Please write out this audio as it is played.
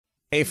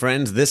Hey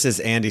friends, this is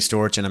Andy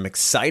Storch, and I'm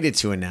excited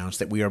to announce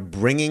that we are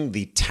bringing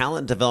the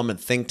Talent Development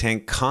Think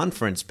Tank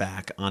Conference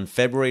back on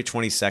February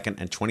 22nd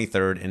and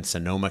 23rd in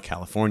Sonoma,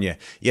 California.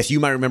 Yes, you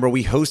might remember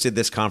we hosted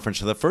this conference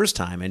for the first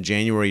time in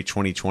January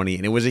 2020,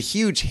 and it was a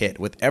huge hit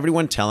with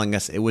everyone telling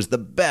us it was the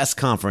best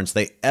conference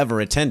they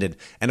ever attended.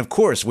 And of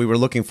course, we were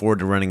looking forward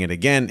to running it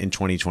again in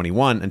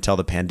 2021 until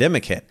the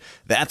pandemic hit.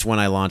 That's when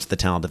I launched the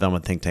Talent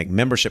Development Think Tank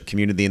membership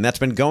community, and that's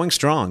been going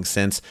strong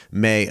since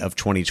May of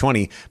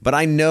 2020. But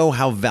I know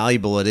how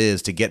valuable it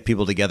is to get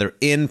people together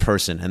in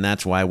person, and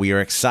that's why we are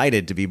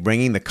excited to be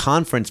bringing the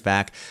conference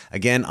back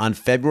again on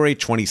February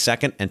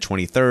 22nd and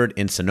 23rd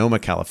in Sonoma,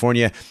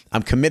 California.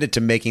 I'm committed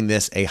to making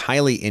this a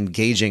highly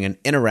engaging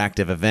and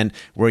interactive event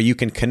where you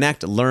can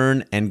connect,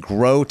 learn, and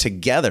grow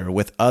together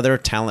with other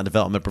talent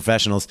development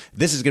professionals.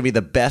 This is going to be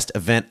the best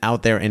event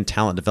out there in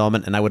talent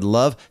development, and I would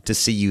love to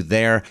see you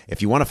there.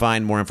 If you want to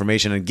find more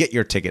information and get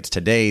your tickets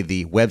today,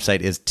 the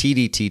website is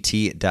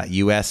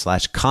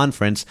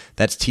tdtt.us/conference.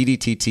 That's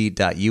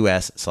tdtt.us/conference.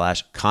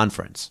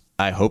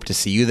 I hope to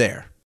see you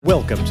there.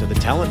 Welcome to the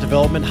Talent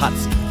Development Hot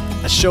Seat,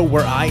 a show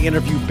where I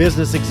interview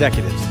business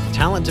executives,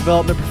 talent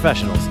development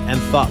professionals,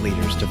 and thought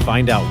leaders to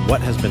find out what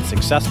has been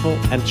successful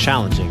and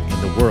challenging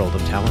in the world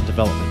of talent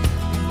development.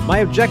 My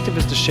objective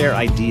is to share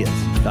ideas,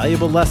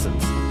 valuable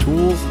lessons,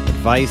 tools,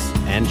 advice,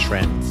 and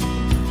trends.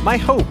 My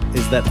hope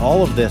is that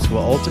all of this will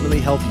ultimately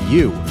help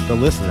you, the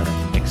listener,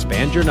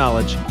 expand your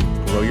knowledge,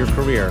 grow your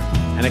career,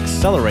 and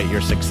accelerate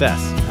your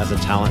success as a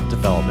talent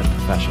development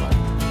professional.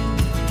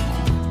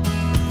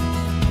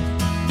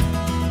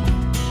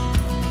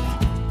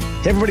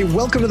 Hey everybody,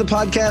 welcome to the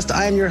podcast.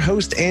 I am your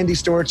host, Andy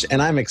Storch,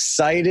 and I'm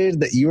excited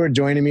that you are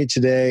joining me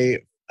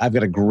today. I've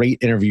got a great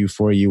interview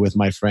for you with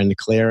my friend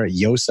Claire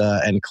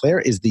Josa, and Claire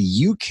is the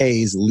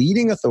UK's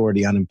leading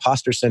authority on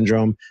imposter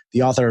syndrome,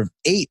 the author of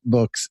 8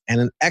 books, and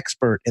an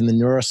expert in the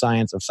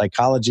neuroscience of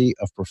psychology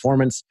of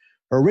performance.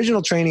 Her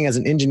original training as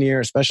an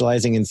engineer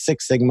specializing in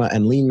Six Sigma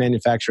and lean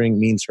manufacturing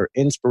means her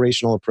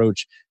inspirational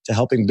approach to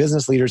helping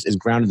business leaders is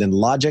grounded in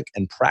logic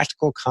and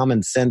practical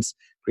common sense,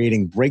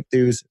 creating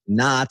breakthroughs,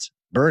 not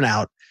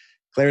burnout.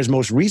 Claire's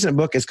most recent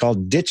book is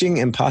called Ditching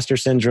Imposter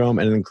Syndrome,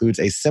 and it includes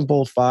a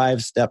simple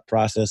 5-step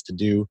process to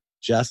do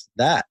just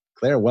that.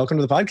 Claire, welcome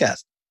to the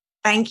podcast.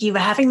 Thank you for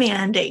having me,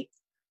 Andy.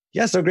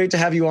 Yeah, so great to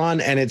have you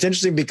on. And it's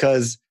interesting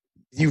because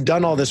you've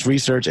done all this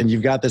research and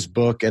you've got this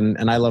book,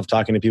 and I love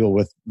talking to people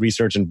with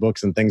research and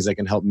books and things that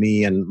can help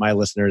me and my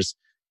listeners.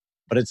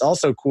 But it's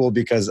also cool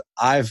because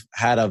I've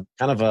had a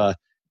kind of a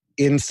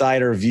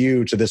insider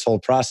view to this whole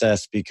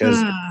process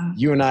because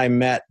you and I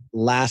met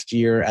last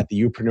year at the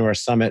Youpreneur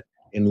Summit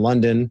in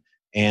London,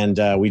 and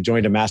we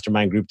joined a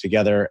mastermind group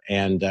together,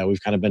 and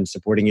we've kind of been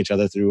supporting each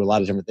other through a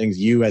lot of different things.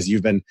 You, as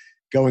you've been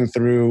going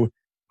through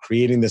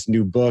creating this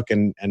new book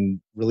and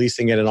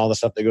releasing it and all the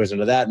stuff that goes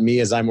into that. Me,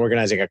 as I'm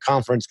organizing a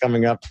conference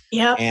coming up.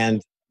 Yep.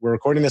 And we're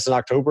recording this in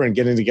October and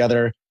getting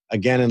together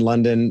again in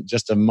London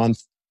just a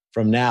month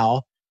from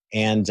now.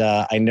 And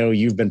I know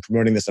you've been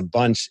promoting this a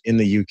bunch in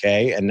the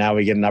UK, and now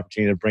we get an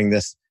opportunity to bring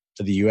this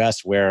to the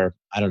US where,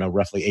 I don't know,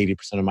 roughly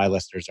 80% of my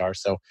listeners are.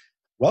 So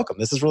welcome.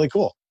 This is really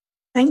cool.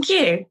 Thank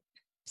you.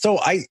 So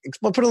I'll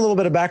put a little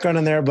bit of background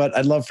in there, but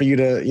I'd love for you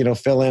to,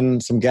 fill in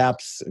some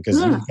gaps because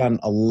you've done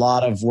a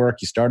lot of work.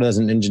 You started as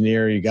an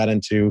engineer, you got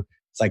into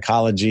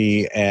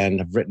psychology and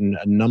have written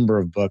a number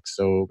of books.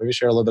 So maybe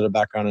share a little bit of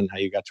background on how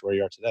you got to where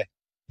you are today.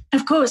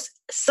 Of course.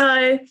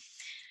 So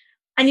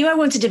I knew I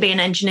wanted to be an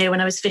engineer when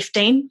I was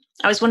 15.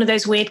 I was one of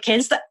those weird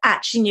kids that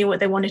actually knew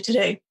what they wanted to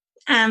do.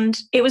 And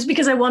it was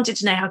because I wanted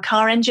to know how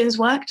car engines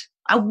worked.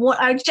 And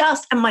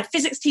my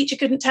physics teacher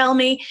couldn't tell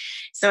me.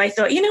 So I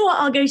thought, you know what,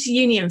 I'll go to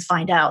uni and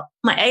find out.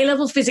 My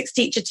A-level physics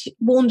teacher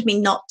warned me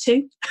not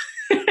to.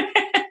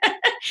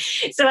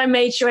 So I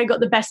made sure I got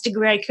the best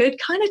degree I could,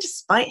 kind of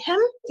despite him,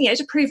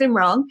 to prove him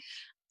wrong.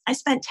 I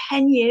spent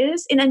 10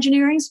 years in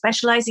engineering,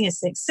 specializing in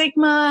Six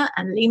Sigma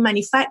and lean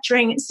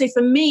manufacturing. So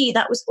for me,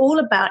 that was all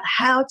about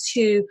how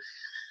to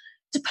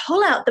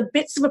pull out the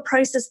bits of a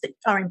process that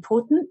are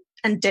important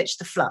and ditch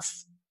the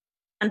fluff.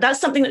 And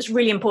that's something that's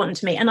really important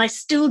to me. And I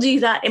still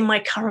do that in my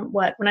current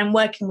work. When I'm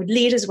working with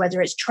leaders,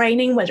 whether it's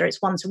training, whether it's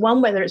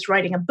one-to-one, whether it's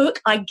writing a book,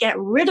 I get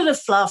rid of the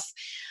fluff.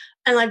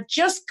 And I've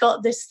just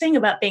got this thing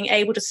about being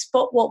able to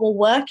spot what will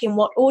work in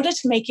what order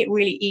to make it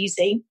really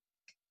easy.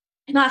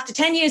 And after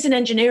 10 years in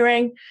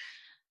engineering,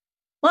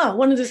 well,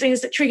 one of the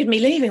things that triggered me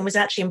leaving was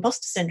actually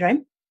imposter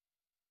syndrome.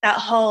 That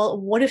whole,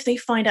 what if they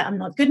find out I'm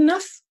not good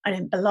enough? I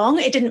didn't belong.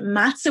 It didn't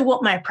matter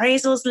what my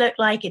appraisals looked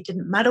like. It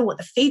didn't matter what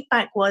the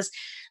feedback was.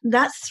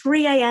 That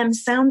 3 a.m.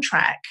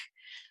 soundtrack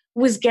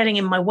was getting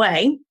in my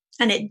way.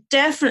 And it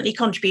definitely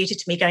contributed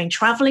to me going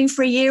traveling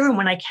for a year. And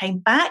when I came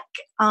back,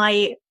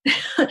 I'd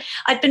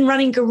been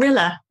running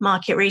guerrilla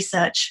market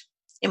research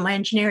in my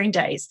engineering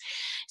days.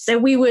 So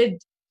we would,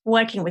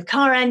 working with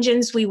car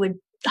engines, we would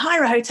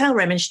hire a hotel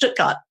room in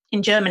Stuttgart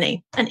in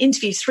Germany and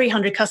interview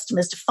 300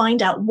 customers to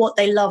find out what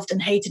they loved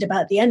and hated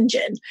about the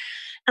engine.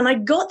 And I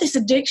got this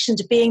addiction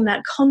to being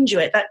that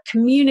conduit, that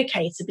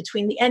communicator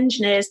between the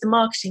engineers, the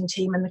marketing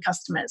team, and the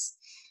customers.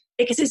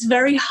 because it's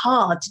very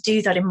hard to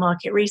do that in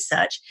market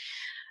research.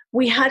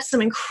 We had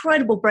some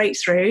incredible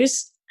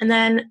breakthroughs. And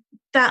then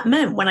that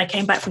meant when I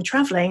came back from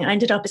traveling, I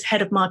ended up as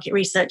head of market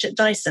research at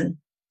Dyson,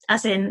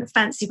 as in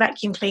fancy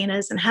vacuum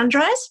cleaners and hand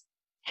dryers.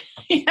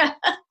 Yeah.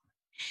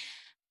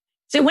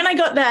 So when I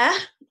got there,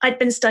 I'd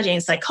been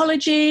studying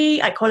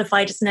psychology. I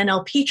qualified as an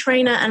NLP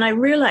trainer, and I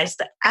realized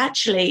that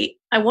actually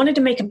I wanted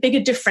to make a bigger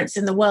difference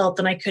in the world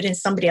than I could in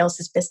somebody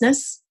else's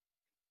business.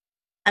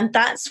 And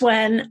that's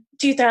when,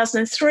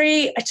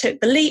 2003, I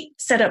took the leap,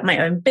 set up my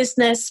own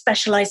business,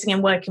 specializing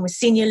in working with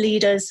senior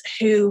leaders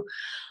who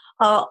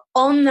are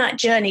on that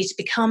journey to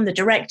become the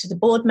director, the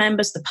board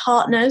members, the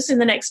partners in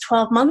the next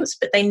 12 months,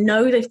 but they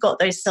know they've got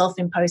those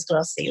self-imposed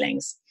glass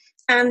ceilings.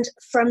 And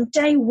from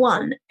day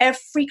one,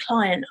 every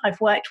client I've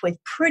worked with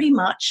pretty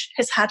much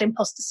has had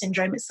imposter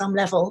syndrome at some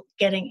level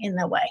getting in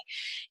their way.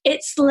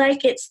 It's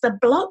like it's the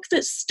block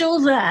that's still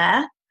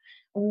there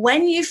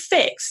when you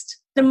fixed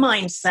the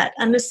mindset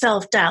and the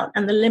self-doubt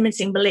and the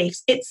limiting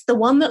beliefs. It's the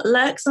one that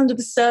lurks under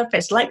the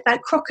surface, like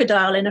that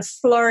crocodile in a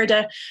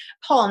Florida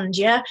pond,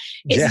 yeah?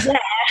 It's there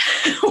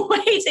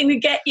waiting to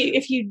get you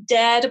if you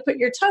dare to put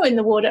your toe in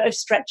the water of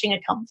stretching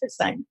a comfort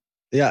zone.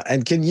 Yeah,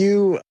 and can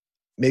you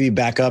maybe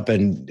back up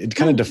and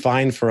kind of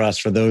define for us,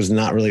 for those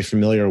not really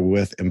familiar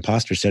with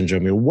imposter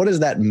syndrome, what does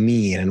that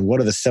mean and what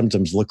do the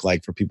symptoms look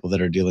like for people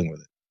that are dealing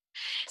with it?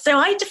 So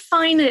I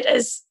define it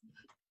as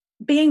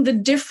being the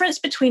difference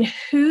between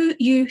who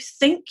you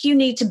think you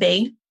need to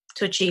be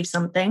to achieve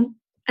something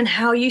and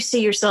how you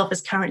see yourself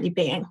as currently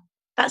being.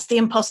 That's the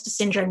imposter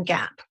syndrome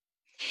gap.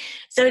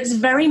 So it's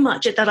very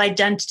much at that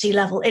identity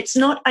level. It's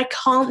not, I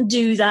can't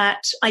do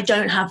that, I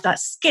don't have that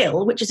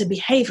skill, which is a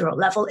behavioral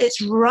level.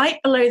 It's right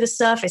below the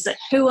surface at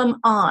who am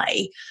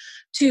I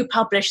to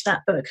publish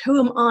that book? Who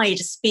am I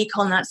to speak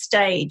on that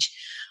stage?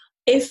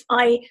 If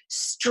I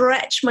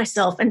stretch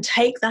myself and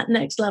take that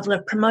next level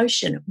of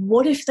promotion,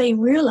 what if they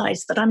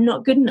realize that I'm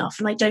not good enough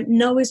and I don't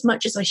know as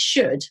much as I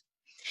should?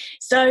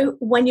 So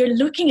when you're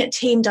looking at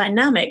team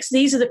dynamics,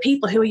 these are the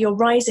people who are your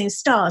rising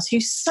stars who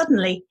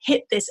suddenly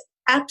hit this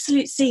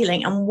absolute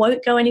ceiling and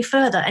won't go any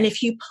further. And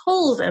if you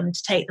pull them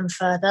to take them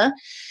further,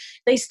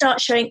 they start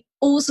showing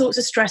all sorts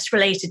of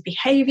stress-related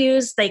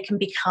behaviors. They can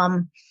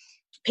become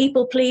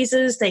people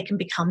pleasers. They can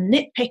become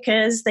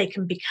nitpickers. They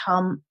can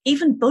become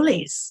even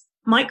bullies,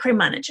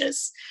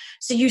 micromanagers.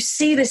 So you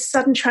see this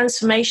sudden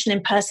transformation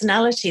in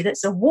personality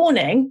that's a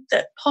warning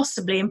that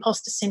possibly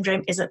imposter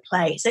syndrome is at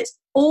play. So it's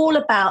all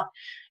about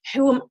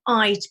who am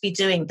I to be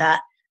doing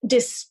that,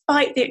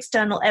 despite the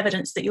external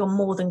evidence that you're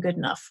more than good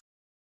enough.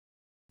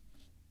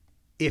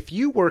 If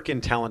you work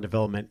in talent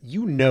development,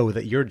 you know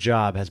that your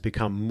job has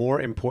become more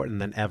important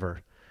than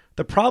ever.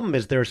 The problem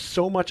is there's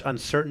so much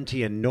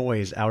uncertainty and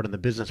noise out in the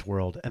business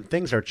world, and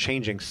things are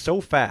changing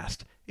so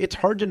fast, it's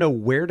hard to know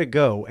where to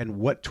go and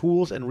what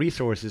tools and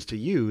resources to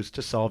use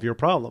to solve your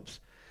problems.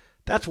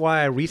 That's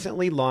why I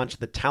recently launched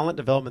the Talent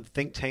Development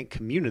Think Tank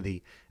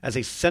community as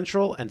a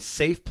central and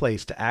safe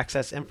place to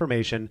access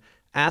information,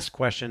 ask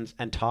questions,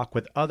 and talk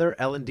with other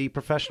L&D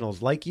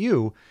professionals like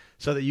you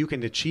so that you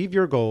can achieve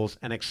your goals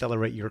and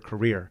accelerate your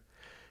career.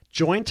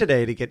 Join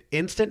today to get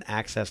instant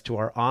access to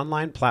our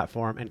online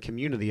platform and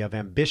community of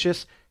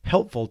ambitious,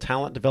 helpful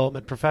talent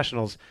development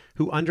professionals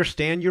who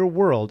understand your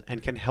world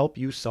and can help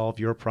you solve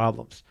your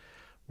problems.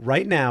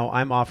 Right now,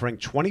 I'm offering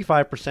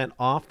 25%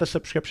 off the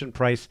subscription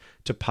price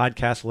to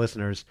podcast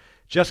listeners.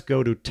 Just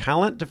go to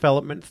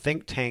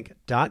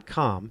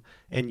talentdevelopmentthinktank.com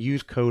and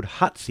use code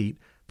HOTSEAT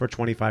for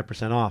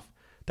 25% off.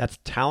 That's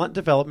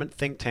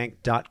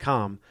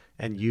talentdevelopmentthinktank.com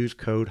and use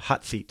code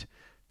HOTSEAT.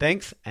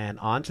 Thanks, and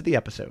on to the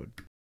episode.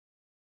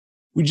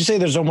 Would you say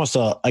there's almost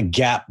a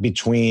gap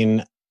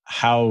between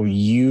how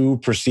you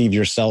perceive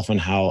yourself and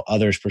how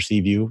others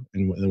perceive you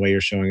and the way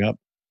you're showing up?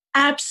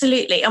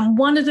 Absolutely. And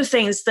one of the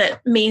things that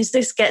means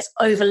this gets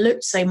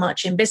overlooked so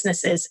much in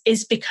businesses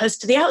is because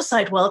to the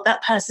outside world,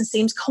 that person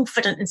seems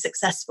confident and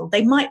successful.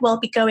 They might well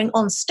be going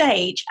on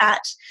stage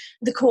at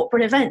the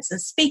corporate events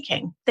and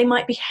speaking. They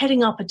might be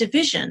heading up a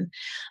division,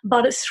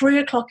 but at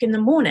 3:00 in the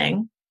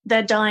morning,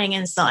 they're dying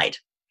inside.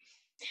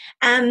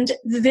 And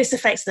this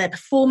affects their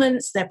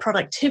performance, their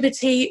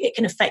productivity. It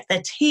can affect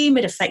their team.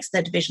 It affects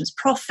their division's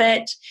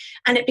profit.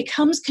 And it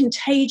becomes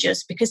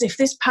contagious because if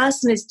this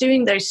person is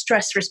doing those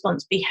stress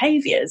response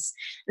behaviors,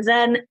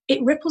 then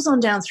it ripples on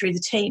down through the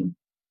team.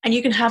 And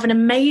you can have an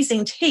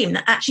amazing team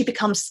that actually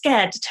becomes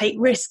scared to take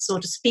risks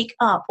or to speak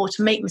up or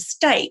to make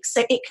mistakes.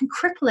 So it can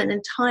cripple an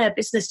entire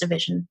business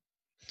division.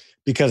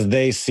 Because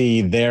they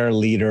see their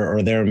leader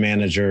or their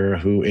manager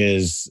who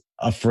is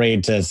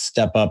afraid to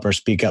step up or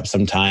speak up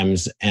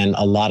sometimes. And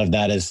a lot of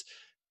that is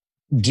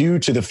due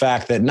to the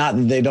fact that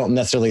they don't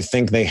necessarily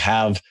think they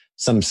have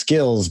some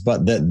skills,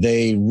 but that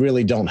they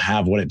really don't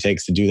have what it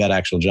takes to do that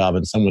actual job.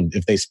 And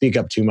if they speak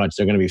up too much,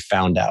 they're going to be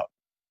found out.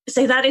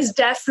 So that is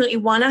definitely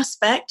one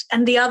aspect.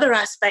 And the other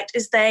aspect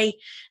is they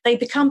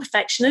become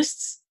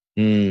perfectionists.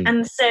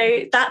 And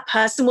so that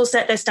person will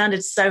set their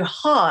standards so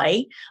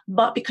high,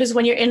 but because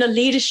when you're in a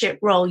leadership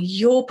role,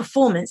 your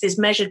performance is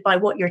measured by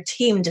what your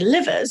team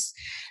delivers,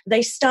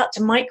 they start to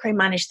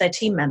micromanage their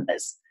team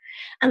members.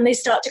 and they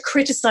start to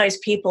criticize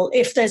people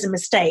if there's a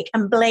mistake,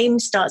 and blame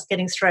starts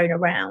getting thrown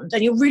around.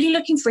 And you're really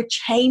looking for a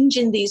change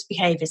in these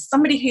behaviors.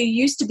 Somebody who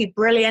used to be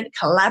brilliant,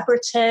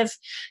 collaborative,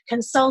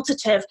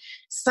 consultative,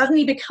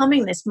 suddenly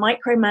becoming this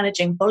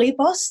micromanaging bully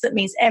boss that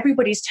means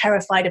everybody's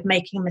terrified of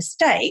making a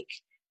mistake.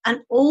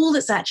 And all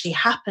that's actually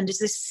happened is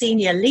this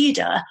senior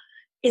leader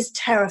is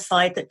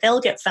terrified that they'll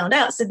get found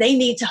out. So they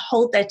need to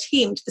hold their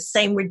team to the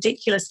same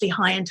ridiculously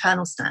high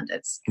internal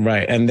standards.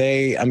 Right. And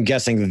I'm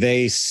guessing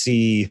they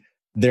see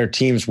their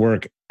team's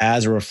work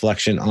as a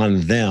reflection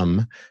on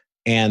them.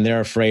 And they're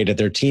afraid if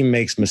their team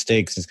makes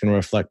mistakes, it's going to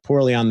reflect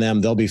poorly on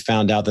them. They'll be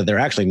found out that they're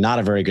actually not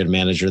a very good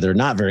manager. They're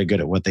not very good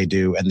at what they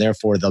do. And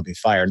therefore they'll be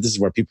fired. This is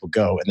where people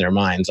go in their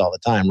minds all the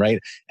time, right?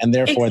 And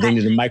therefore They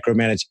need to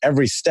micromanage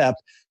every step,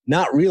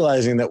 not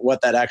realizing that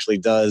what that actually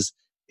does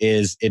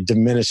is it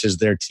diminishes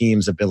their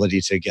team's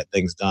ability to get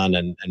things done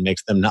and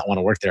makes them not want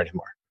to work there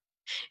anymore.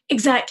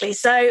 Exactly.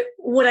 So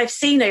what I've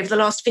seen over the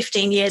last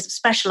 15 years of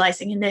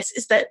specializing in this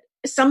is that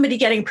somebody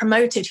getting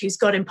promoted who's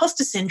got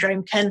imposter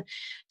syndrome can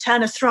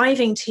turn a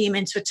thriving team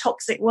into a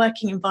toxic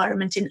working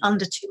environment in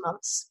under 2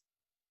 months.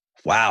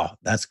 Wow,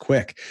 that's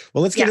quick.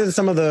 Well, let's get into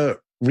some of the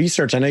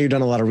research. I know you've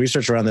done a lot of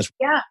research around this.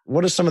 Yeah.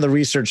 What does some of the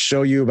research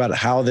show you about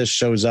how this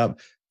shows up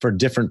for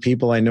different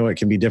people? I know it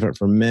can be different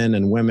for men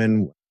and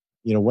women.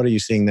 What are you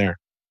seeing there?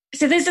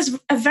 So there's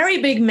a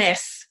very big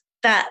myth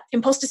that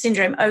imposter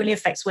syndrome only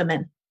affects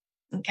women.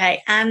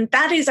 Okay. And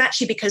that is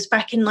actually because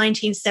back in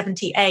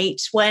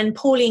 1978, when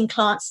Pauline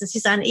Clance and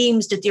Suzanne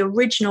Eames did the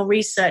original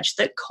research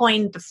that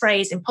coined the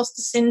phrase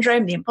imposter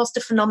syndrome, the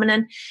imposter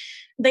phenomenon,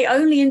 they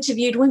only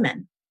interviewed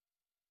women.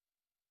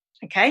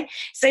 Okay.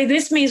 So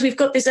this means we've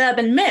got this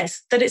urban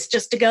myth that it's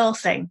just a girl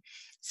thing.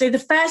 So the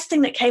first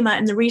thing that came out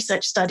in the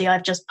research study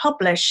I've just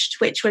published,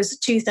 which was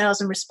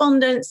 2,000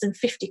 respondents and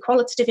 50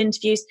 qualitative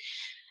interviews,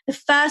 the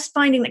first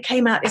finding that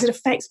came out is it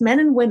affects men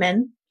and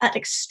women at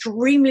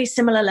extremely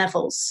similar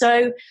levels.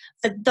 So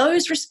for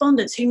those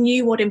respondents who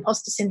knew what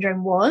imposter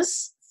syndrome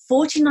was,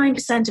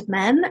 49% of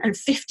men and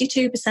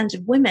 52%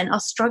 of women are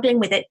struggling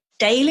with it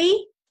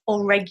daily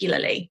or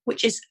regularly,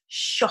 which is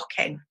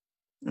shocking.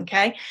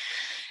 Okay.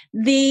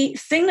 The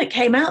thing that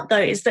came out, though,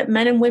 is that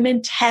men and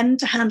women tend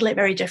to handle it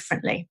very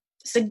differently.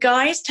 So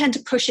guys tend to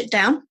push it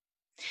down.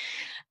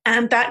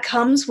 And that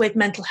comes with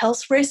mental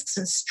health risks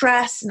and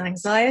stress and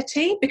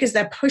anxiety because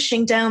they're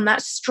pushing down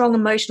that strong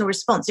emotional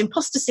response.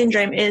 Imposter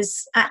syndrome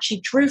is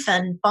actually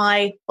driven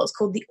by what's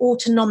called the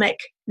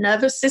autonomic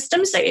nervous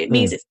system. So it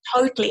means it's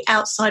totally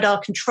outside our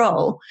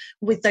control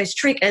with those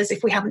triggers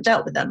if we haven't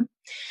dealt with them.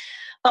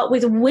 But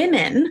with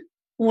women,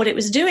 what it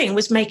was doing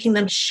was making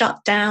them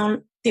shut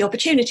down the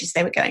opportunities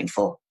they were going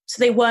for. So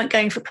they weren't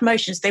going for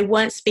promotions. They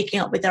weren't speaking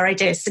up with their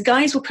ideas. So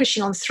guys were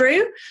pushing on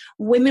through.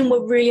 Women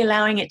were really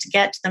allowing it to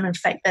get to them and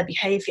affect their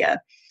behavior.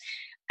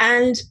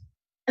 And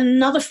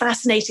another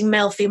fascinating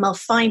male-female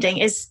finding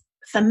is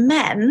for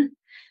men,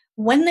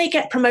 when they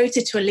get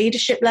promoted to a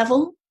leadership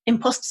level,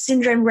 imposter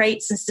syndrome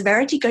rates and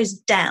severity goes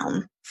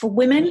down. For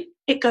women,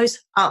 it goes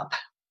up.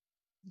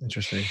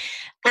 Interesting.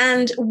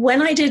 And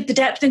when I did the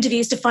depth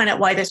interviews to find out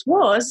why this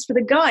was, for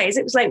the guys,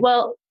 it was like,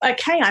 well,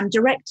 okay, I'm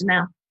director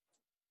now.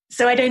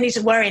 So I don't need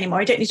to worry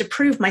anymore. I don't need to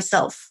prove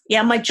myself.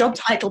 Yeah, my job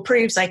title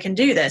proves I can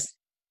do this.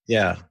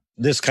 Yeah,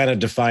 this kind of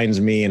defines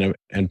me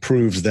and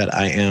proves that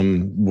I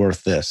am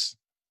worth this.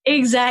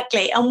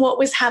 Exactly. And what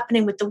was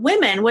happening with the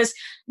women was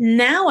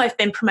now I've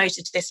been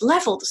promoted to this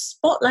level. The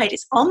spotlight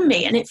is on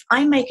me. And if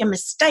I make a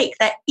mistake,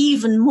 they're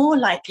even more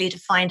likely to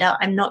find out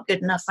I'm not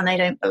good enough and I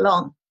don't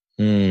belong.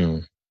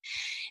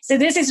 So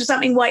this is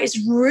something why it's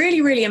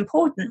really, really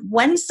important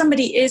when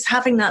somebody is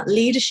having that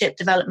leadership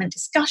development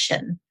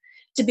discussion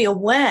to be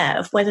aware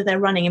of whether they're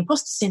running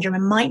imposter syndrome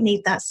and might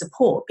need that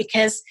support.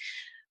 Because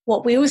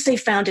what we also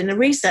found in the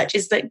research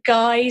is that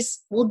guys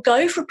will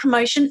go for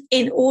promotion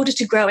in order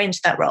to grow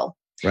into that role.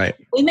 Right.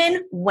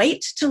 Women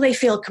wait till they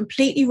feel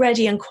completely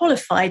ready and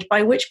qualified,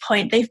 by which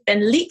point they've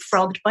been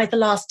leapfrogged by the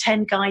last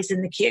 10 guys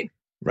in the queue.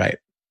 Right.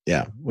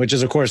 Yeah. Which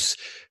is, of course,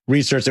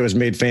 research that was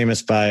made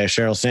famous by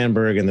Sheryl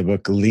Sandberg in the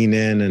book Lean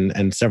In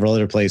and several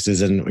other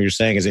places. And what you're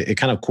saying is it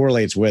kind of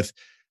correlates with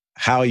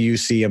how you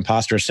see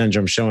imposter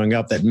syndrome showing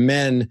up, that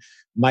men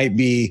might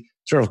be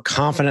sort of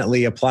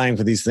confidently applying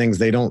for these things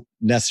they don't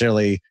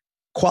necessarily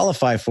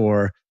qualify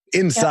for.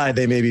 Inside,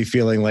 They may be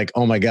feeling like,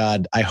 oh my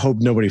God, I hope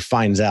nobody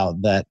finds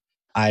out that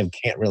I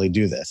can't really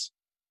do this.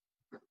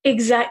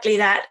 Exactly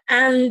that.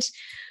 And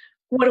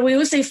what we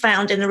also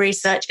found in the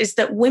research is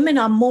that women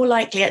are more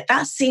likely at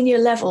that senior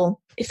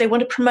level, if they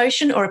want a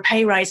promotion or a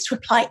pay rise, to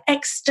apply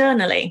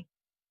externally,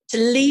 to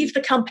leave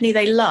the company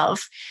they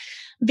love,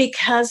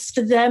 because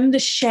for them, the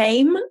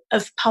shame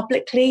of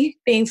publicly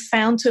being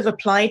found to have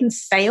applied and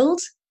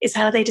failed is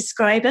how they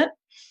describe it,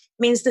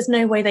 means there's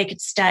no way they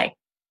could stay.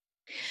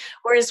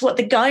 Whereas what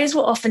the guys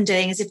were often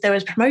doing is if there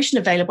was promotion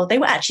available, they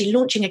were actually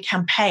launching a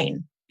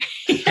campaign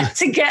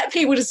to get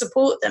people to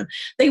support them.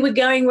 They were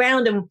going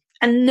around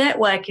and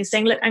networking,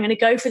 saying, look, I'm going to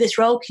go for this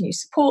role. Can you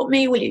support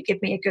me? Will you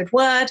give me a good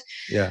word?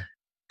 Yeah.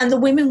 And the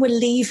women were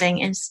leaving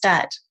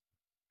instead.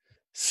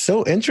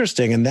 So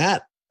interesting. And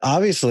that,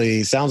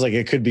 obviously sounds like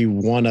it could be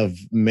one of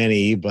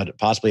many, but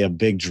possibly a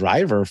big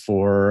driver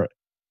for,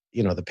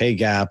 the pay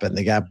gap and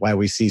the gap why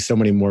we see so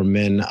many more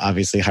men,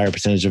 obviously higher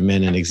percentage of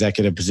men in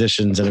executive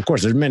positions. And of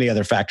course, there's many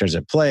other factors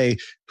at play,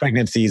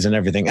 pregnancies and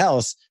everything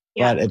else.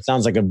 Yeah. But it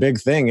sounds like a big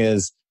thing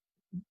is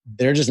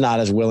they're just not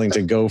as willing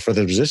to go for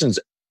the positions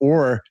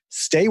or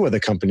stay with a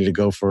company to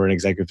go for an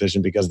executive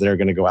position because they're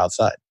going to go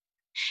outside.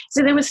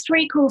 So there were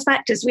three core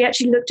factors. We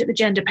actually looked at the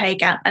gender pay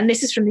gap, and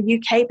this is from the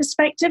UK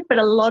perspective, but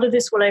a lot of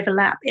this will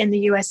overlap in the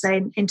USA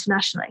and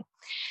internationally.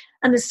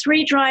 And the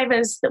three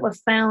drivers that were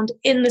found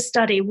in the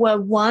study were,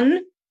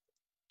 one,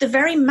 the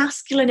very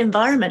masculine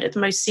environment at the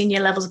most senior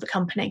levels of the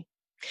company.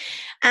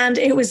 And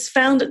it was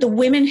found that the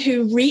women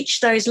who reach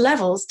those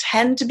levels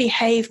tend to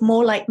behave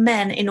more like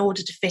men in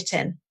order to fit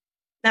in.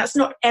 That's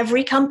not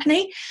every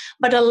company,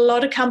 but a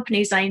lot of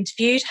companies I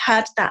interviewed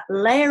had that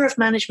layer of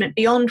management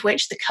beyond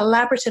which the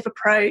collaborative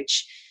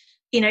approach,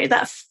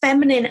 that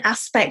feminine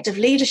aspect of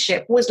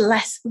leadership was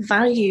less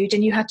valued,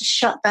 and you had to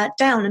shut that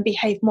down and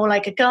behave more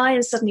like a guy,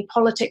 and suddenly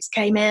politics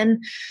came in.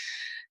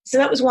 So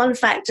that was one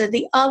factor.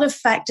 The other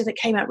factor that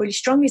came out really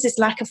strongly is this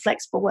lack of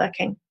flexible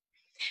working.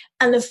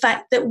 And the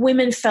fact that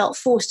women felt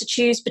forced to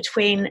choose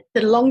between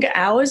the longer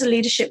hours a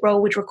leadership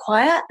role would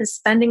require and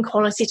spending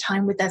quality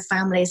time with their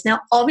families.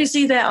 Now,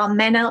 obviously, there are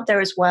men out there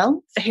as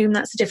well for whom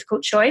that's a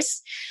difficult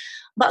choice.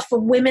 But for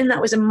women,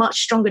 that was a much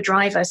stronger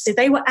driver. So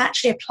they were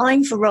actually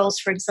applying for roles,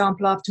 for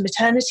example, after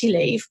maternity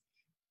leave,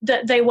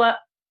 that they were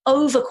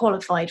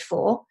overqualified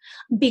for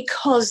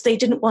because they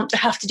didn't want to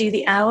have to do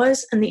the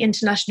hours and the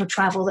international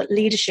travel that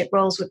leadership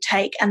roles would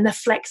take, and the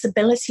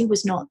flexibility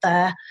was not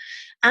there.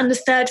 And the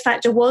third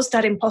factor was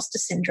that imposter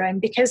syndrome,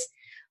 because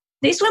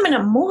these women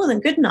are more than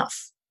good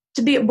enough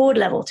to be at board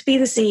level, to be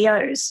the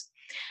CEOs.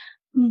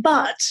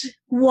 But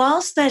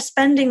whilst they're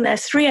spending their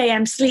 3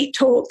 a.m. sleep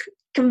talk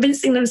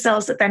convincing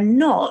themselves that they're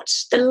not,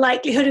 the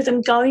likelihood of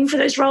them going for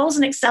those roles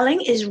and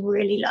excelling is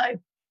really low.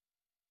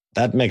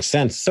 That makes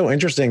sense. So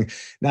interesting.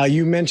 Now,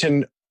 you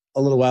mentioned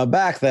a little while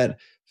back that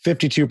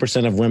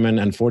 52% of women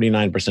and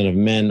 49% of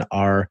men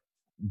are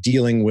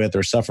dealing with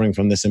or suffering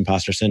from this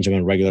imposter syndrome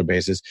on a regular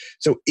basis.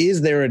 So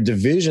is there a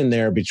division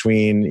there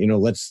between,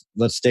 let's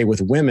stay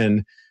with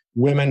women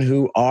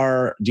who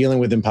are dealing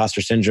with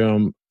imposter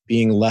syndrome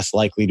being less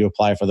likely to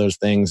apply for those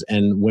things,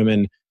 and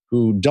women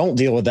who don't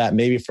deal with that,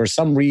 maybe for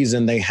some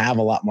reason they have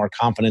a lot more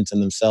confidence in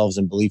themselves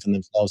and belief in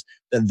themselves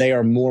that they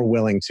are more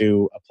willing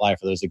to apply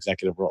for those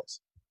executive roles?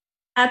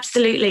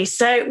 Absolutely.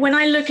 So when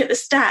I look at the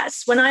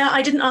stats, when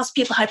I didn't ask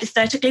people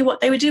hypothetically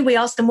what they would do, we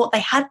asked them what they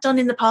had done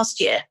in the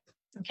past year.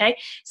 Okay.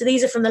 So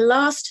these are from the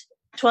last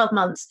 12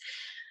 months.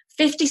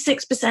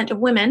 56% of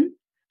women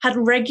had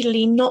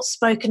regularly not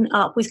spoken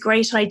up with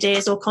great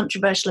ideas or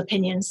controversial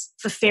opinions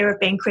for fear of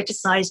being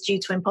criticized due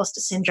to imposter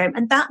syndrome.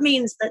 And that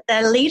means that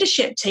their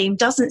leadership team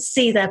doesn't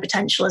see their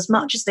potential as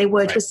much as they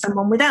would with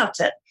someone without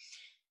it.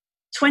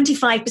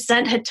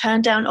 25% had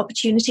turned down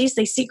opportunities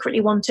they secretly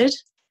wanted.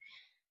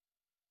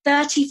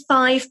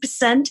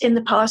 35% in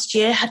the past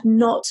year had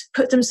not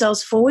put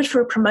themselves forward for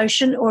a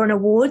promotion or an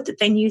award that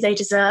they knew they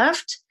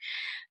deserved.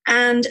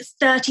 And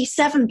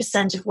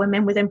 37% of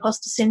women with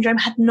imposter syndrome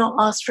had not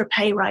asked for a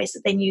pay rise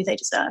that they knew they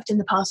deserved in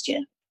the past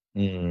year.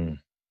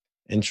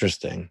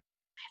 Interesting.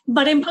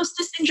 But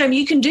imposter syndrome,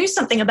 you can do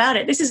something about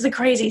it. This is the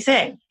crazy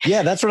thing.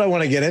 Yeah, that's what I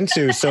want to get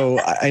into. So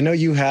I know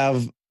you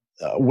have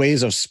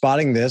ways of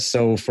spotting this.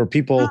 So for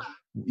people,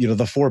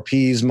 the 4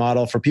 Ps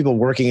model, for people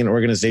working in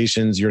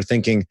organizations, you're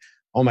thinking,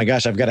 oh my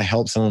gosh, I've got to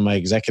help some of my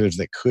executives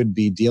that could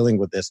be dealing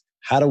with this.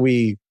 How do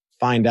we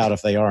find out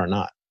if they are or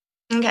not?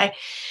 Okay.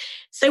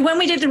 So when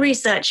we did the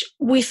research,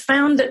 we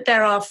found that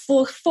there are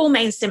four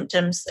main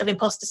symptoms of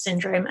imposter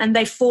syndrome, and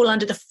they fall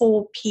under the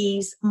 4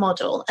 Ps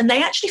model. And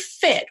they actually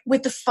fit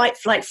with the fight,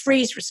 flight,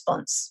 freeze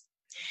response.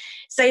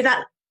 So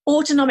that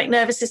autonomic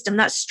nervous system,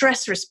 that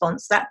stress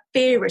response, that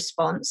fear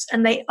response,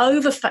 and they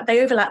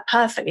overlap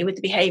perfectly with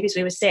the behaviors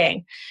we were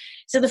seeing.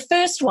 So the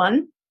first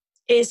one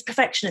is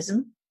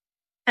perfectionism.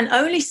 And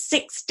only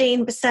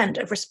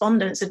 16% of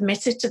respondents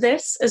admitted to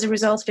this as a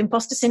result of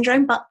imposter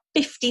syndrome, but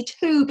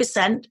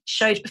 52%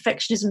 showed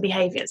perfectionism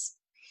behaviors,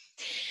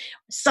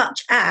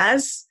 such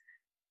as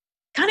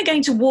kind of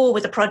going to war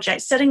with a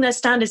project, setting their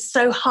standards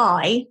so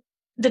high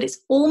that it's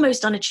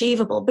almost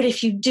unachievable. But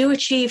if you do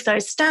achieve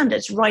those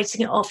standards,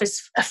 writing it off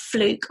as a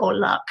fluke or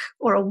luck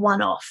or a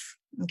one-off.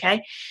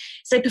 Okay.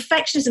 So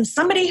perfectionism,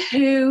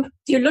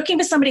 you're looking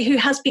for somebody who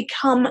has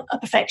become a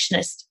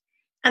perfectionist.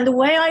 And the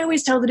way I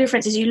always tell the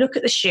difference is you look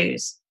at the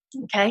shoes,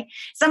 okay?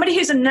 Somebody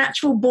who's a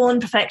natural born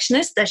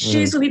perfectionist, their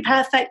shoes will be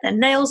perfect, their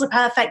nails are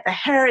perfect, their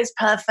hair is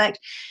perfect.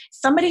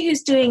 Somebody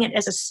who's doing it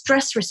as a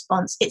stress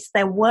response, it's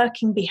their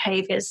working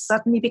behaviors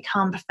suddenly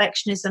become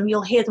perfectionism.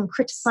 You'll hear them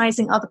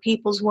criticizing other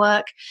people's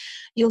work.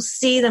 You'll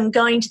see them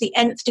going to the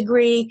nth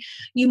degree.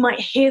 You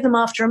might hear them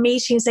after a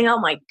meeting saying, oh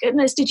my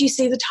goodness, did you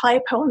see the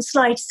typo on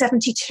slide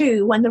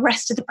 72 when the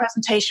rest of the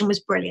presentation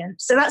was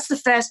brilliant? So that's the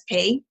first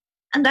P.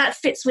 And that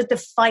fits with the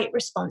fight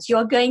response. You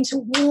are going to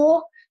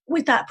war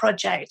with that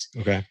project.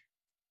 Okay.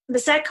 The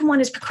second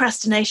one is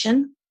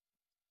procrastination.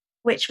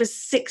 which was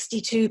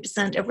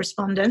 62% of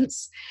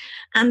respondents.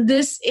 And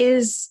this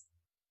is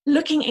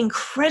looking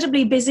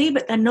incredibly busy,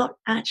 but they're not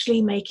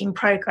actually making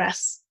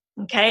progress.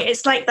 Okay,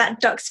 it's like that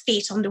duck's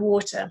feet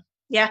underwater.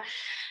 Yeah,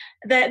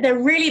 they're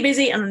really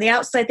busy, and on the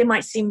outside they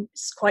might seem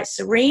quite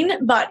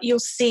serene, but you'll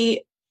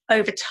see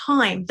over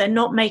time they're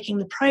not making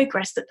the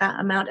progress that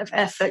amount of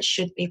effort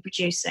should be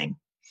producing.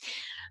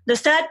 The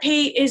third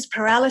P is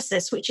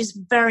paralysis, which is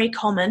very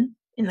common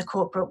in the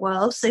corporate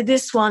world. So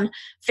this one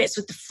fits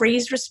with the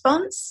freeze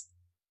response.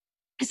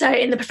 So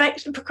in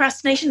the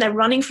procrastination, they're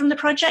running from the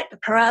project. The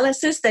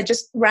paralysis, they're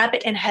just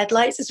rabbit in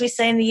headlights, as we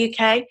say in the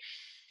UK.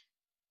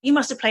 You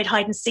must have played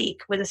hide and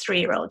seek with a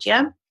 3-year-old,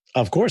 yeah?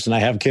 Of course. And I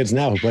have kids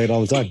now who play it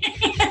all the time.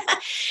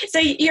 So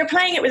you're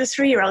playing it with a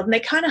 3-year-old and they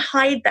kind of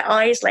hide their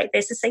eyes like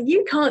this and say,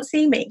 you can't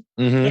see me.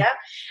 Mm-hmm. Yeah.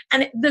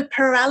 And the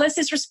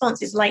paralysis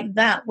response is like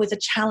that with a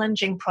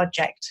challenging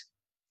project.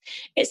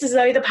 It's as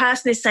though the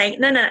person is saying,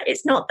 no,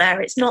 it's not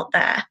there. It's not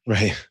there.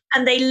 Right.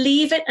 And they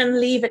leave it and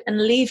leave it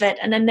and leave it.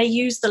 And then they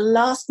use the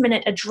last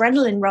minute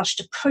adrenaline rush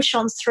to push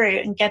on through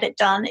and get it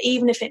done,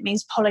 even if it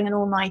means pulling an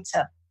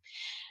all-nighter.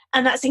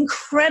 And that's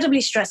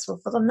incredibly stressful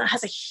for them. That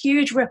has a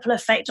huge ripple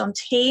effect on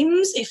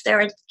teams if there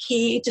are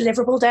key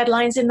deliverable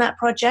deadlines in that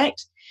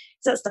project.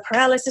 So that's the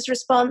paralysis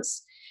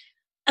response.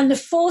 And the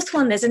fourth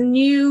one, there's a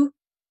new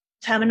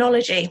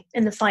terminology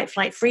in the fight,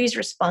 flight, freeze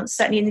response.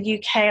 Certainly in the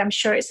UK, I'm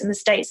sure it's in the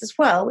States as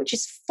well, which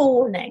is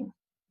fawning.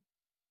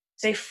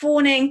 So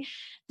fawning,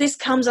 this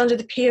comes under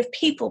the P of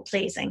people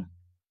pleasing.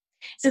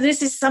 So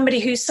this is somebody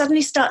who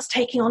suddenly starts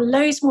taking on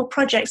loads more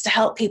projects to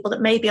help people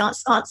that maybe are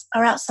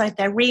outside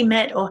their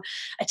remit, or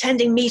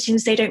attending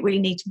meetings they don't really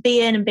need to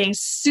be in and being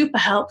super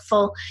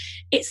helpful.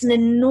 It's an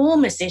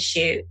enormous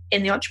issue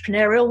in the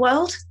entrepreneurial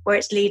world where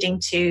it's leading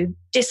to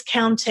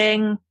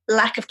discounting,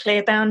 lack of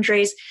clear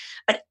boundaries.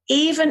 But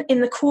even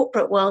in the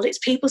corporate world, it's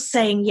people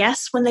saying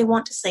yes when they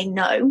want to say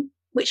no,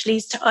 which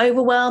leads to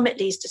overwhelm, it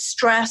leads to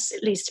stress,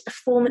 it leads to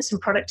performance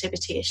and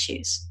productivity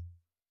issues.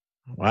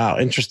 Wow,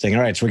 interesting.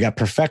 All right, so we got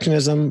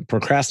perfectionism,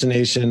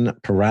 procrastination,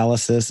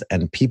 paralysis,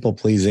 and people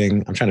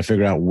pleasing. I'm trying to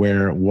figure out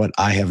what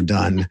I have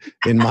done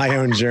in my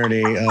own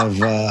journey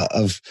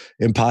of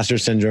imposter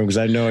syndrome, because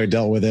I know I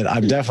dealt with it.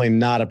 I'm definitely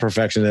not a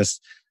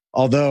perfectionist,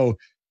 although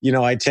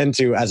I tend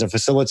to, as a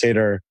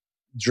facilitator,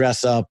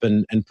 dress up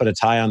and put a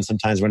tie on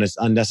sometimes when it's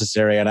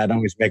unnecessary. And I'd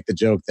always make the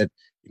joke that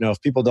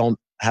if people don't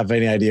have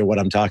any idea what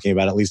I'm talking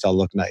about, at least I'll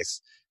look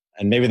nice.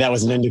 And maybe that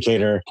was an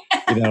indicator,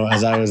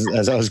 as I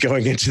was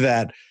going into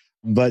that.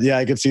 But yeah,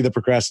 I could see the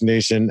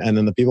procrastination and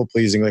then the people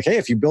pleasing. Like, hey,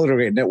 if you build a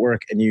great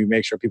network and you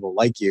make sure people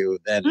like you,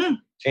 then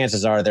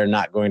chances are they're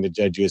not going to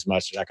judge you as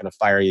much. They're not going to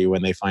fire you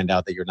when they find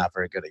out that you're not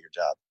very good at your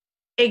job.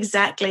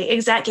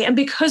 Exactly. And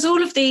because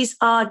all of these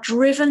are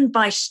driven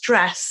by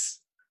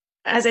stress,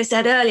 as I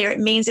said earlier, it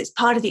means it's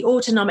part of the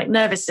autonomic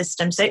nervous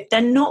system. So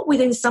they're not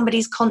within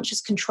somebody's conscious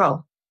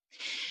control.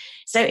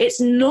 So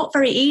it's not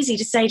very easy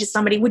to say to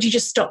somebody, would you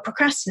just stop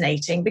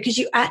procrastinating? Because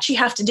you actually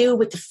have to deal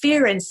with the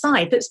fear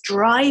inside that's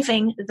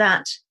driving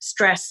that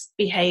stress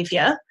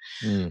behavior.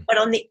 But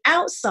on the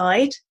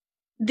outside,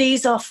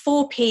 these are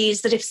 4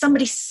 Ps that if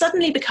somebody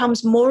suddenly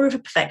becomes more of a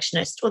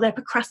perfectionist, or they're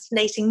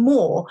procrastinating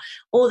more,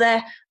 or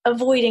they're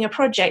avoiding a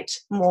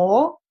project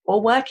more,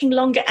 or working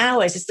longer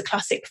hours is the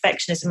classic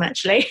perfectionism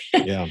actually.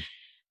 Yeah.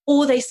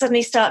 Or they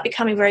suddenly start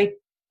becoming very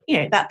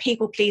that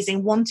people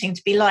pleasing, wanting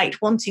to be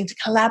liked, wanting to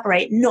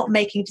collaborate, not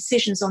making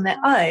decisions on their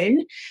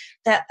own,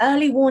 they're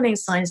early warning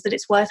signs that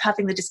it's worth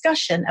having the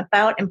discussion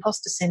about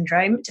imposter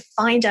syndrome to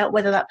find out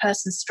whether that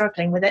person's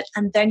struggling with it.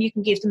 And then you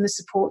can give them the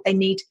support they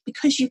need,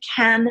 because you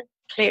can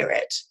clear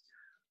it.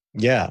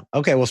 Yeah.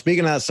 Okay. Well,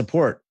 speaking of that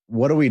support,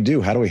 what do we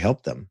do? How do we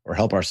help them or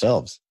help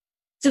ourselves?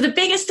 So the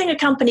biggest thing a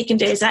company can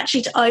do is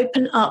actually to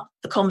open up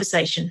the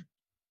conversation.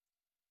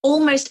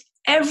 Almost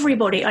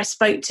everybody I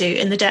spoke to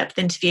in the depth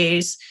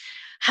interviews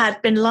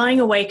had been lying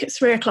awake at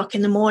 3 o'clock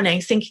in the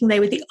morning thinking they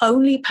were the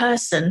only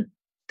person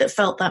that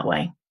felt that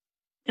way.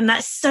 And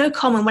that's so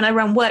common when I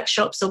run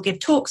workshops or give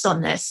talks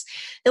on this.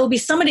 There will be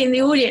somebody in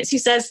the audience who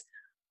says,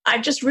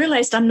 I've just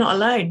realized I'm not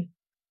alone.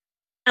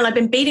 And I've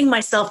been beating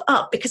myself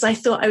up because I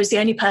thought I was the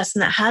only person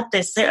that had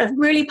this. So a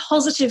really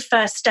positive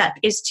first step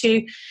is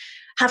to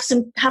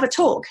have a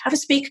talk, have a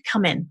speaker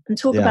come in and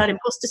talk about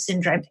imposter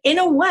syndrome in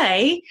a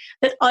way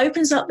that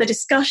opens up the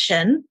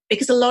discussion,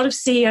 because a lot of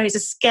CEOs are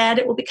scared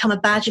it will become a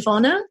badge of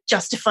honor,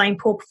 justifying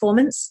poor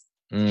performance.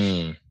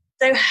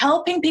 So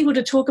helping people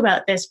to talk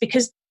about this,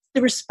 because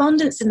the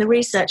respondents in the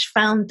research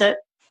found that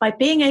by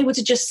being able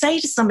to just say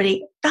to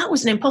somebody, that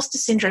was an imposter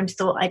syndrome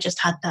thought I just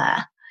had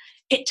there,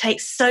 it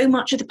takes so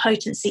much of the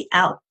potency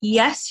out.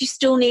 Yes, you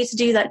still need to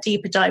do that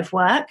deeper dive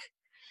work,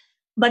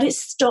 but it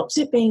stops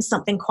it being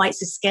something quite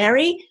so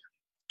scary.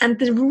 And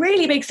the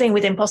really big thing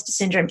with imposter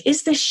syndrome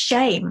is this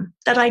shame,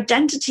 that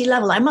identity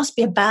level. I must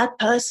be a bad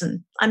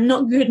person. I'm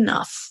not good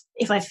enough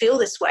if I feel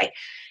this way.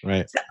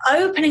 Right. So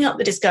opening up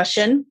the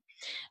discussion.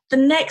 The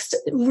next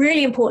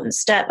really important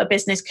step a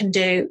business can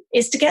do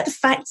is to get the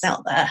facts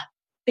out there,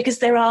 because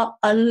there are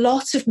a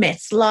lot of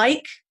myths,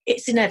 like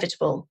it's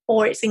inevitable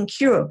or it's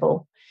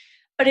incurable,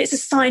 but it's a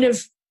sign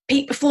of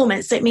peak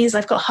performance, it means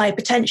I've got high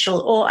potential,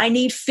 or I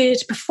need fear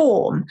to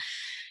perform.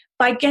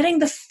 By getting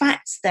the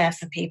facts there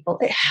for people,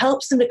 it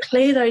helps them to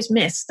clear those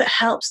myths, that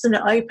helps them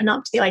to open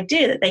up to the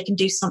idea that they can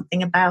do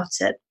something about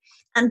it.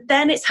 And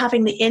then it's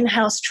having the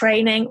in-house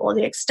training or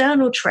the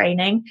external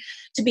training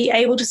to be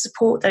able to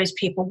support those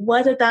people,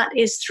 whether that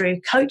is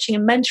through coaching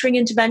and mentoring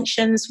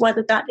interventions,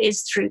 whether that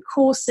is through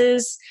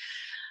courses.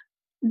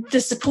 The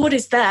support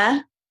is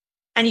there,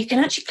 and you can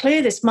actually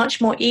clear this much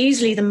more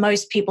easily than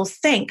most people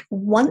think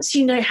once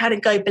you know how to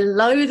go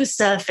below the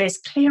surface,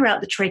 clear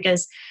out the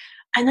triggers,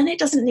 and then it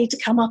doesn't need to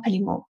come up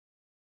anymore.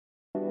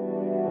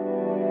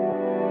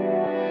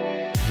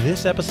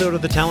 This episode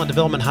of the Talent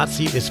Development Hot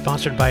Seat is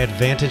sponsored by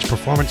Advantage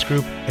Performance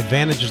Group.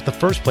 Advantage is the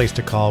first place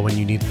to call when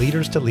you need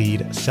leaders to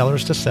lead,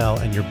 sellers to sell,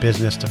 and your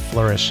business to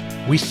flourish.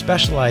 We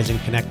specialize in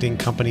connecting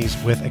companies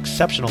with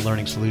exceptional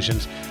learning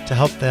solutions to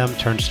help them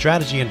turn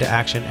strategy into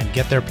action and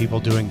get their people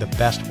doing the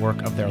best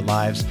work of their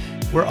lives.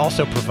 We're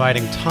also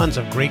providing tons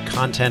of great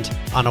content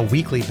on a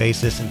weekly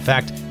basis. In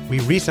fact,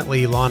 we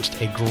recently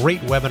launched a great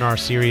webinar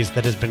series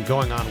that has been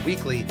going on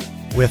weekly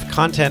with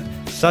content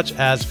such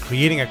as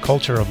creating a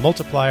culture of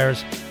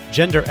multipliers,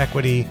 gender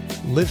equity,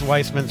 Liz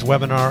Weissman's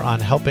webinar on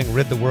helping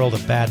rid the world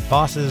of bad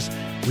bosses.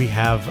 We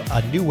have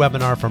a new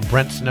webinar from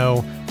Brent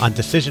Snow on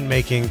decision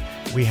making.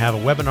 We have a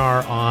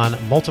webinar on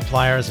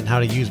multipliers and how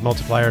to use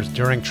multipliers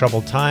during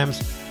troubled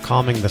times,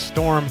 calming the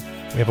storm.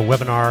 We have a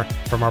webinar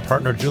from our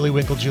partner Julie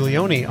Winkle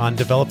Giulioni on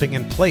developing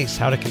in place,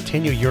 how to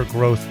continue your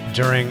growth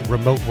during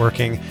remote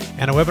working,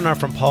 and a webinar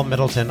from Paul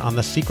Middleton on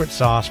the secret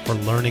sauce for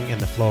learning in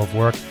the flow of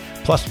work,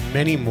 plus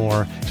many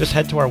more. Just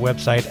head to our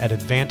website at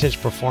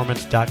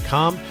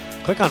advantageperformance.com,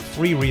 click on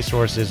free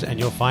resources, and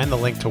you'll find the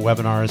link to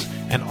webinars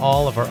and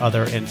all of our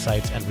other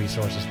insights and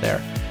resources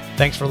there.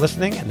 Thanks for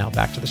listening, and now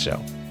back to the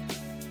show.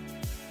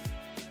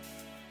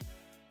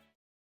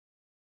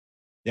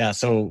 Yeah.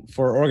 So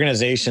for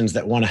organizations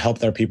that want to help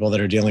their people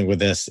that are dealing with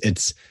this,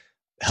 it's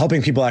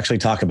helping people actually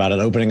talk about it,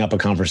 opening up a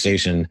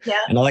conversation. Yeah.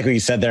 And I like what you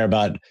said there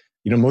about,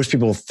 most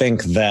people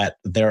think that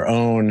their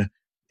own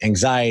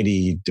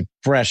anxiety,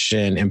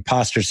 depression,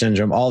 imposter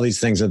syndrome, all these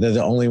things, that they're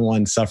the only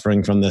ones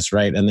suffering from this,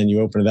 right? And then you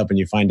open it up and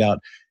you find out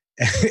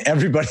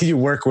everybody you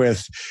work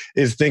with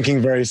is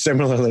thinking very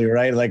similarly,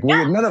 right? Like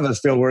none of us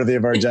feel worthy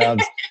of our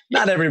jobs.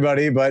 Not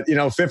everybody, but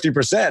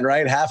 50%,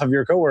 right? Half of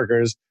your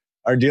coworkers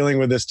are dealing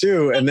with this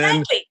too. And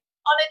exactly. then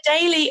on a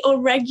daily or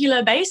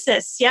regular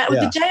basis. Yeah.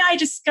 The day I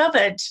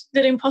discovered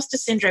that imposter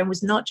syndrome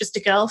was not just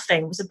a girl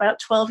thing was about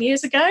 12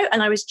 years ago.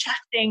 And I was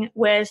chatting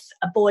with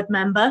a board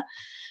member,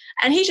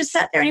 and he just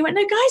sat there and he went,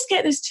 "No, guys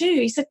get this too."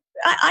 He said,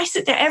 I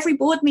sit there every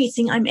board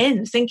meeting I'm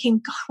in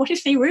thinking, God, what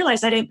if they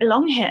realize I don't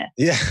belong here?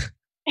 Yeah.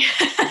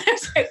 I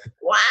was like,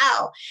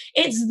 wow,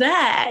 it's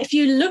there. If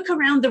you look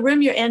around the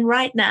room you're in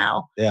right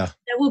now, there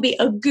will be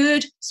a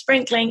good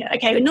sprinkling.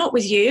 Okay, not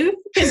with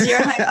you because you're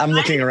I'm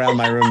looking around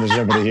my room. There's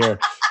nobody here.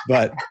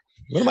 But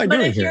what am I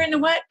doing here? But if you're in the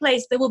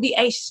workplace, there will be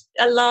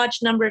a large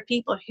number of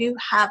people who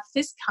have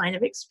this kind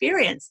of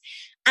experience.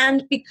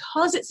 And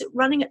because it's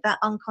running at that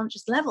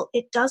unconscious level,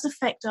 it does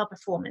affect our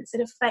performance.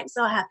 It affects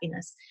our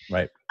happiness.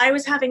 Right. I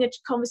was having a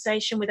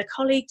conversation with a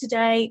colleague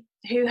today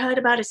who heard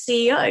about a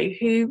CEO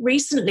who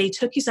recently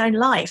took his own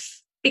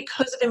life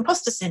because of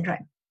imposter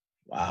syndrome.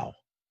 Wow.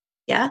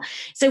 Yeah.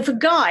 So for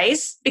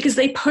guys, because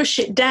they push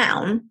it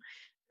down,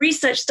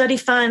 research study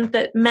found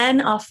that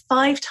men are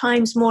 5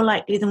 times more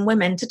likely than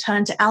women to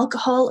turn to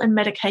alcohol and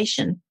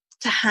medication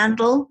to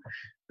handle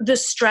the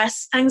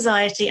stress,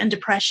 anxiety, and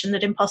depression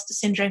that imposter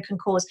syndrome can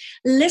cause.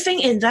 Living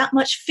in that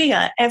much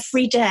fear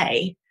every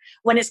day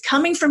when it's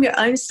coming from your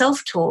own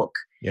self-talk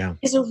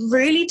is a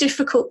really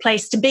difficult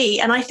place to be.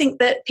 And I think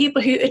that people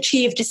who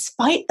achieve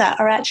despite that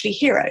are actually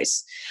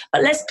heroes.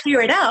 But let's clear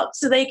it out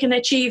so they can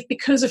achieve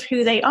because of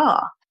who they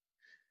are.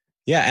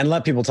 Yeah, and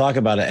let people talk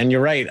about it. And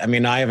you're right. I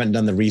mean, I haven't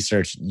done the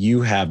research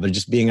you have, but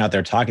just being out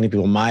there talking to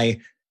people, my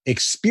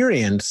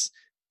experience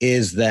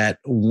is that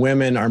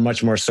women are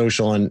much more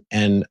social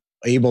and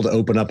able to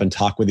open up and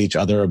talk with each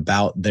other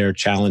about their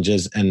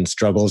challenges and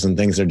struggles and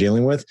things they're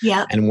dealing with.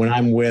 Yeah. And when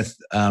I'm with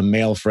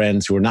male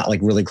friends who are not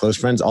like really close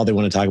friends, all they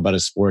want to talk about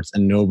is sports,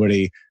 and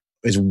nobody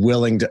is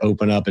willing to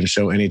open up and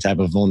show any type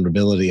of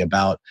vulnerability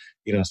about,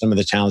 some of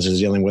the challenges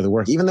dealing with at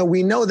work, even though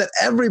we know that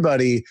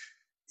everybody,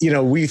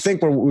 we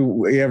think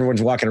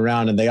everyone's walking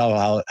around and they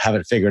all have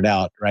it figured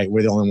out, right?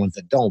 We're the only ones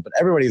that don't, but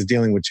everybody's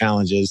dealing with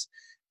challenges.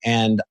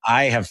 And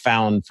I have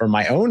found for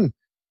my own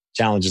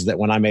challenges that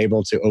when I'm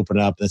able to open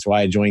up, that's why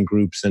I join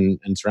groups and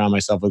surround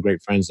myself with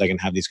great friends that I can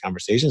have these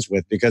conversations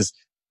with, because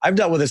I've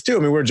dealt with this too.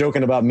 I mean, we're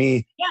joking about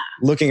me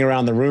looking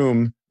around the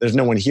room. There's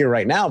no one here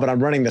right now, but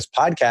I'm running this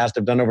podcast.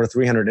 I've done over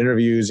 300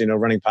 interviews,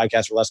 running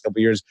podcasts for the last couple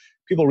of years.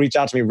 People reach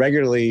out to me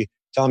regularly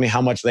telling me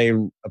how much they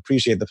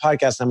appreciate the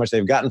podcast, how much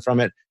they've gotten from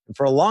it. And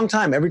for a long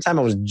time, every time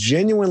I was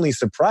genuinely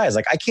surprised.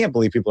 Like, I can't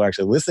believe people are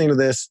actually listening to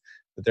this,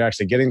 that they're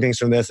actually getting things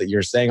from this, that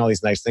you're saying all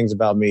these nice things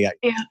about me.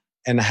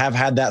 And I have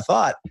had that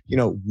thought,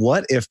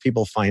 what if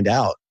people find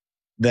out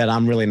that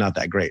I'm really not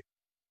that great?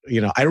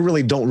 I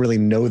really don't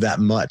know that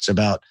much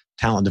about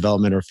talent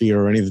development or fear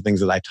or any of the things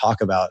that I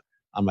talk about.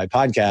 on my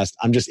podcast.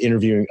 I'm just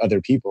interviewing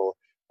other people,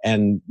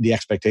 and the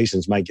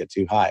expectations might get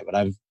too high. But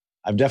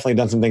I've definitely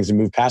done some things to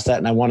move past that.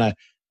 And I want to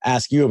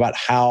ask you about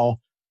how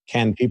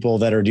can people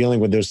that are dealing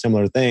with those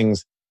similar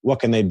things, what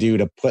can they do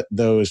to put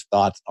those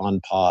thoughts on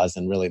pause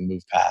and really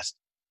move past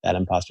that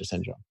imposter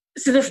syndrome?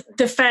 So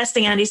the first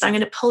thing, Andy, is I'm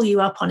going to pull you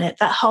up on it.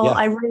 That whole,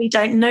 I really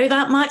don't know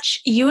that much.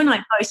 You and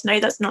I both know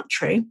that's not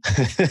true.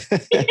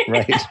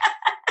 Right.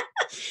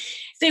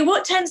 So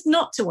what tends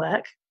not to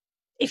work,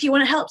 if you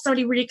want to help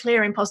somebody really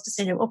clear imposter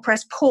syndrome or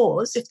press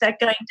pause if they're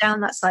going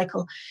down that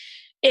cycle,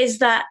 is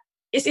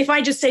if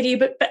I just say to you,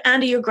 but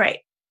Andy, you're great.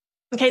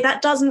 Okay,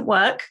 that doesn't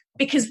work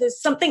because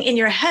there's something in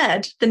your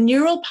head, the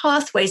neural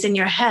pathways in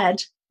your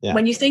head,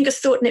 when you think a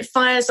thought and it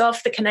fires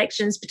off the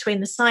connections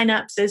between the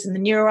synapses and the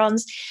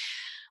neurons,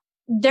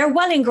 they're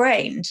well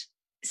ingrained.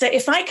 So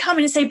if I come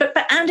in and say, but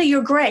Andy,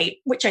 you're great,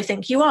 which I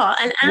think you are.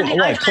 And Andy,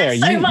 Claire,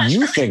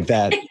 you think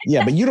that,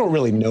 but you don't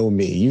really know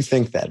me. You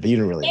think that, but you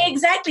don't really know.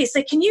 Exactly.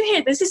 So can you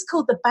hear, this is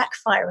called the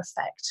backfire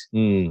effect.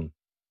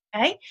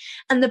 Okay.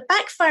 And the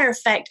backfire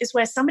effect is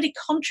where somebody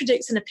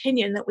contradicts an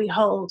opinion that we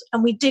hold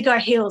and we dig our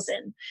heels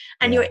in.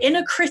 And your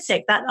inner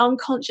critic, that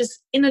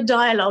unconscious inner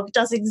dialogue,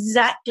 does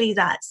exactly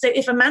that. So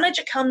if a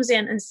manager comes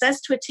in and says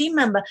to a team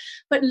member,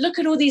 but look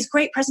at all these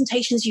great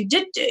presentations you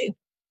did do.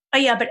 Oh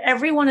yeah, but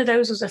every one of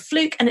those was a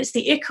fluke and it's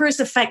the Icarus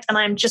effect and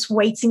I'm just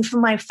waiting for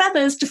my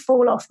feathers to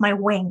fall off my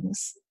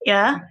wings.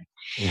 Yeah.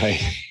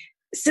 Right.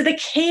 So the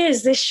key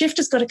is this shift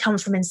has got to come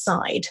from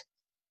inside.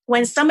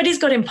 When somebody's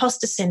got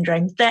imposter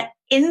syndrome, their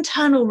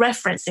internal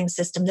referencing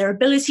system, their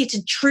ability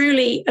to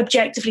truly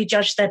objectively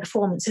judge their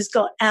performance has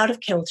got out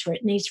of kilter.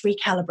 It needs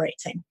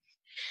recalibrating.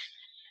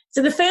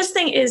 So the first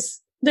thing is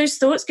those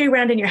thoughts go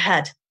around in your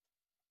head.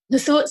 The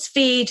thoughts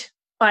feed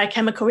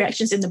biochemical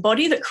reactions in the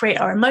body that create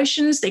our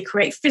emotions. They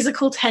create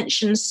physical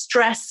tension,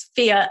 stress,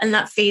 fear, and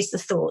that feeds the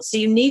thoughts. So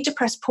you need to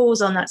press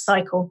pause on that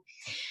cycle.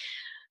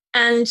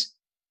 And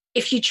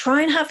if you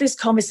try and have this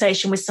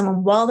conversation with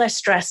someone while they're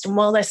stressed and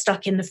while they're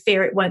stuck in the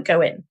fear, it won't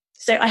go in.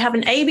 So I have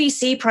an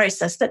ABC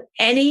process that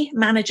any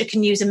manager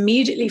can use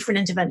immediately for an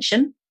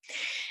intervention.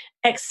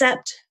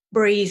 Accept,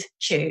 breathe,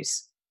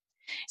 choose.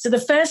 So the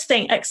first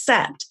thing,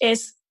 accept,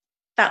 is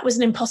that was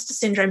an imposter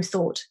syndrome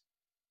thought.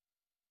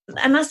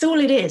 And that's all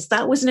it is.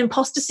 That was an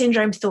imposter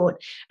syndrome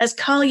thought. As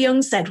Carl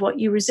Jung said, what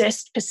you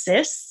resist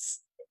persists.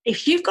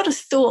 If you've got a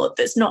thought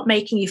that's not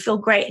making you feel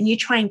great and you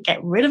try and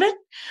get rid of it,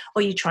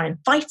 or you try and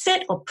fight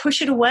it or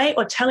push it away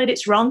or tell it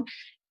it's wrong,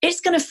 it's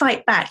going to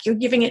fight back. You're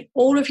giving it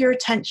all of your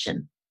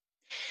attention.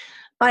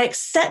 By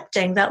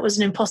accepting that was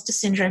an imposter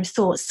syndrome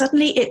thought,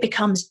 suddenly it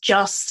becomes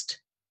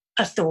just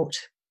a thought.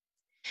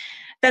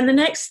 Then the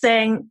next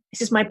thing,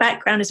 this is my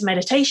background as a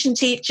meditation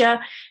teacher,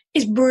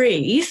 is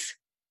breathe.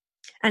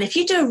 And if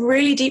you do a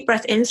really deep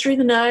breath in through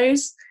the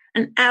nose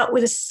and out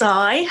with a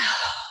sigh,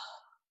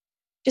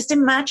 just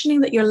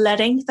imagining that you're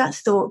letting that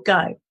thought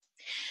go.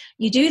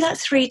 You do that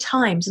 3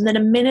 times and then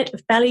a minute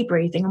of belly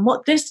breathing. And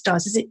what this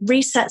does is it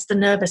resets the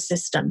nervous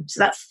system. So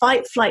that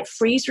fight, flight,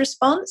 freeze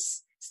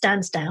response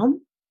stands down.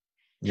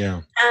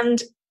 Yeah.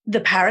 And the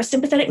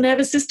parasympathetic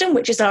nervous system,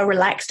 which is our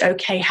relaxed,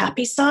 okay,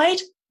 happy side,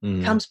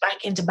 comes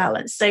back into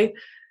balance. So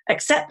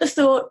accept the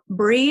thought,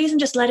 breathe and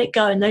just let it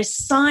go. And those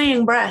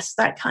sighing breaths,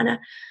 that kind of,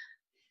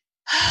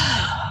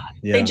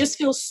 they just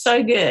feel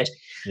so good.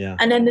 Yeah.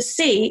 And then the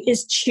C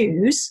is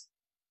choose.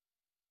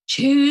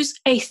 Choose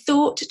a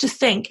thought to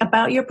think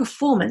about your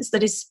performance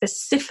that is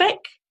specific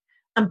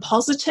and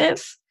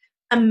positive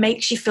and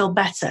makes you feel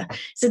better.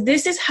 So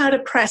this is how to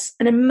press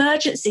an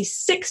emergency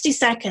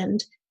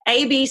 60-second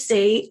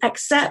ABC,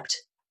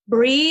 accept,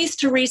 breathe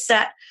to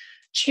reset,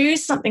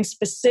 choose something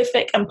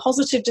specific and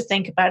positive to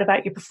think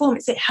about your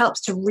performance. It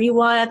helps to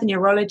rewire the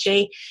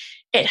neurology.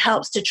 It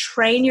helps to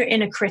train your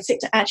inner critic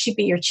to actually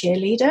be your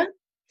cheerleader.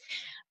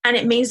 And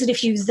it means that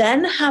if you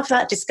then have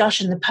that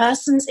discussion, the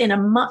person's in a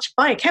much,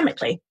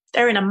 biochemically,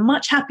 they're in a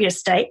much happier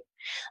state.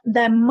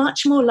 They're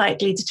much more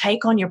likely to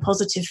take on your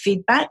positive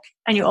feedback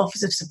and your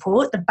offers of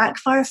support. The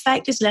backfire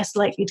effect is less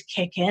likely to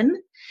kick in.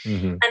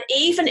 And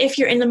even if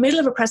you're in the middle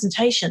of a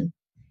presentation,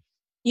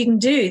 you can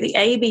do the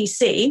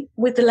ABC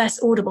with the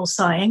less audible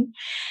sighing,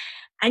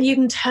 and you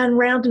can turn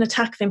around an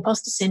attack of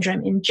imposter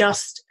syndrome in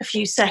just a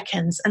few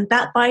seconds. And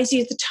that buys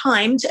you the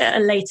time to,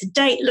 at a later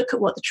date, look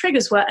at what the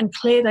triggers were and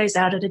clear those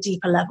out at a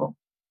deeper level.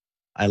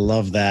 I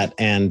love that.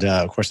 And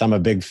of course, I'm a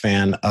big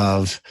fan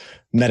of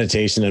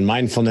meditation and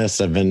mindfulness.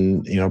 I've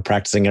been,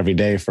 practicing every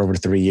day for over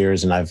 3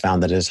 years, and I've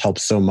found that it has helped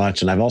so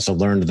much. And I've also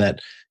learned that,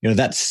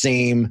 that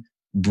same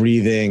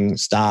breathing,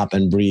 stop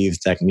and breathe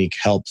technique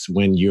helps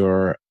when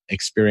you're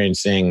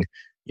experiencing,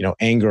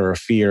 anger or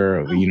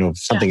fear,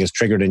 something is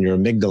triggered in your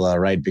amygdala,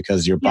 right?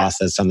 Because your boss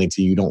says something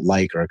to you you don't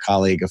like, or a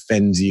colleague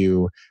offends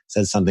you,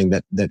 says something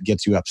that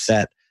gets you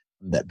upset,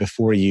 that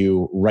before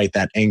you write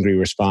that angry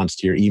response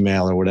to your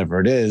email or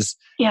whatever it is,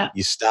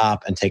 you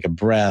stop and take a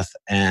breath,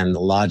 and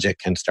logic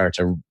can start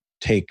to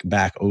take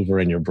back over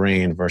in your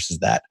brain versus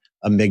that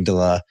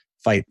amygdala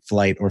fight,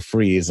 flight, or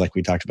freeze like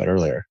we talked about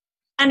earlier.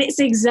 And it's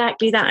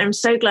exactly that. I'm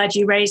so glad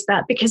you raised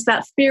that, because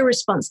that fear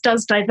response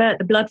does divert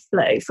the blood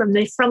flow from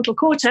the frontal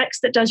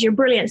cortex that does your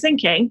brilliant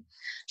thinking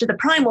to the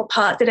primal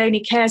part that only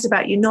cares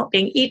about you not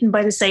being eaten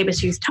by the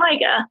saber-toothed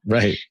tiger.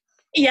 Right.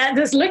 Yeah,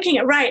 that's looking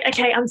at, right,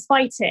 okay, I'm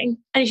fighting.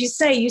 And as you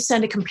say, you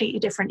send a completely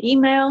different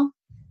email.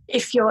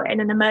 If you're in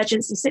an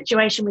emergency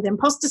situation with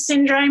imposter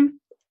syndrome,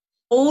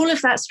 all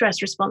of that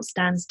stress response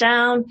stands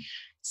down.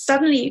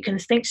 Suddenly you can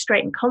think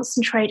straight and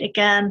concentrate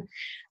again.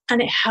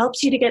 And it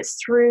helps you to get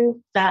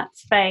through that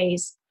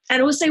phase.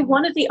 And also,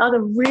 one of the other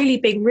really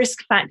big risk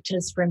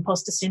factors for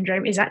imposter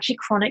syndrome is actually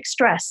chronic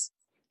stress.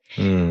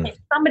 If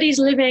somebody's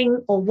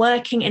living or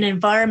working in an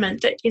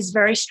environment that is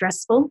very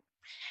stressful,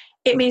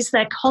 it means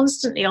they're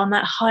constantly on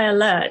that high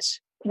alert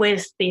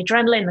with the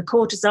adrenaline, the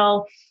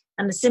cortisol,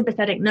 and the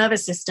sympathetic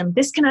nervous system.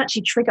 This can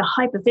actually trigger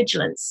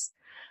hypervigilance,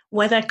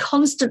 where they're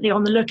constantly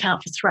on the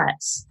lookout for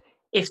threats.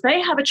 If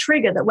they have a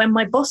trigger that when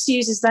my boss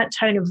uses that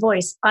tone of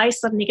voice, I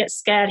suddenly get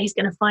scared he's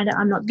going to find out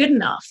I'm not good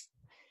enough.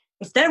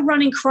 If they're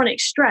running chronic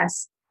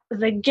stress,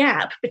 the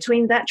gap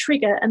between that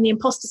trigger and the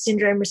imposter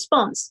syndrome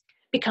response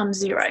becomes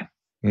zero.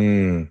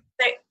 So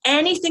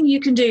anything you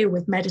can do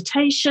with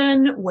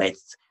meditation, with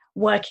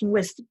working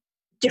with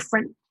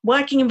different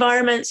working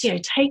environments,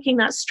 taking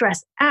that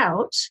stress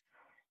out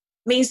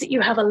means that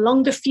you have a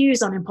longer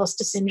fuse on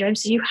imposter syndrome.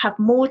 So you have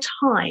more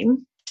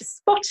time to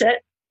spot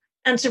it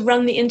and to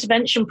run the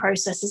intervention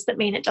processes that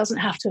mean it doesn't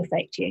have to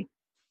affect you.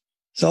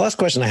 So the last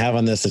question I have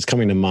on this that's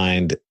coming to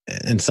mind,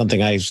 and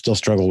something I still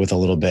struggle with a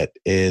little bit,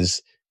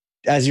 is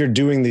as you're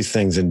doing these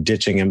things and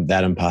ditching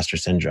that imposter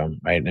syndrome,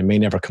 right? And it may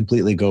never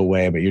completely go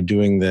away, but you're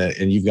doing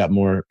and you've got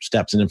more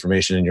steps and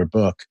information in your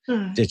book,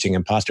 Ditching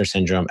Imposter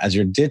Syndrome. As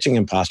you're ditching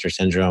imposter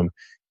syndrome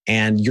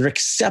and you're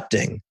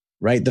accepting,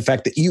 right, the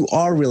fact that you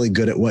are really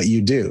good at what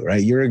you do,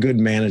 right? You're a good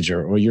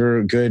manager, or you're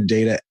a good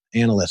data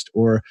analyst,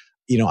 or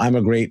I'm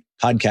a great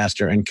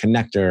podcaster and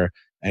connector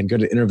and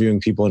good at interviewing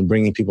people and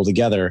bringing people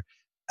together.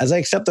 As I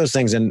accept those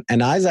things and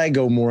as I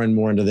go more and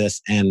more into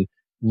this and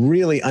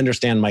really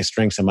understand my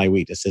strengths and my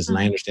weaknesses, and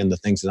I understand the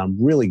things that I'm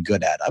really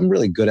good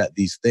at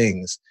these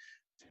things,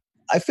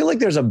 I feel like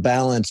there's a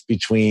balance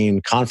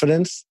between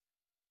confidence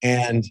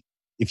and,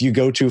 if you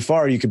go too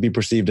far, you could be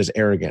perceived as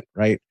arrogant,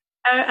 right?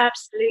 Oh,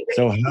 absolutely.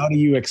 So how do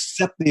you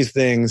accept these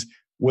things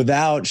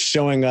without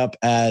showing up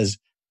as,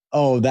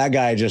 oh, that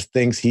guy just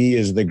thinks he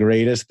is the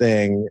greatest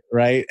thing,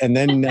 right? And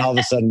then all of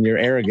a sudden you're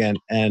arrogant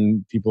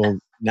and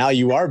now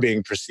you are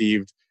being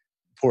perceived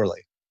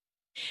poorly.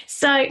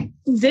 So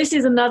this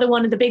is another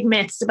one of the big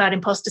myths about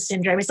imposter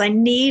syndrome, is I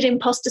need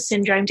imposter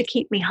syndrome to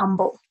keep me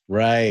humble.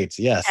 Right.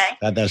 Yes.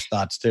 Okay. Those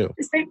thoughts too.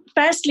 So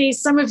firstly,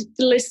 some of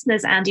the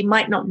listeners, Andy,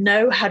 might not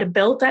know how to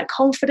build that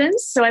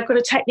confidence. So I've got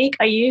a technique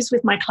I use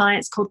with my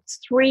clients called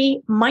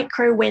 3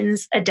 micro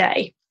wins a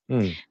day.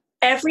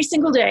 Every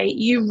single day,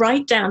 you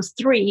write down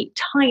 3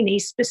 tiny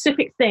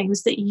specific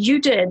things that you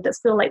did that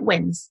feel like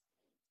wins.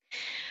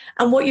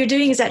 And what you're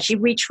doing is actually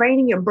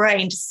retraining your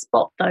brain to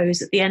spot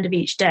those at the end of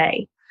each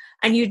day.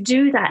 And you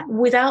do that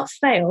without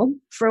fail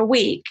for a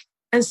week,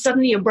 and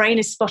suddenly your brain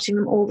is spotting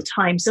them all the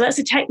time. So that's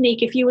a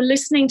technique. If you were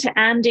listening to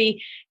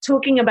Andy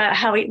talking about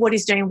what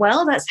he's doing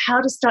well, that's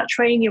how to start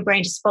training your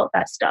brain to spot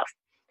that stuff.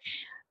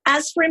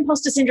 As for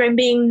imposter syndrome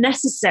being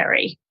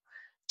necessary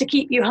to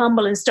keep you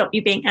humble and stop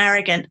you being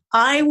arrogant,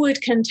 I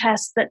would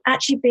contest that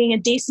actually being a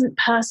decent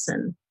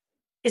person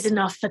is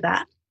enough for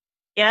that.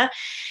 Yeah.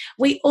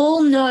 We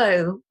all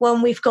know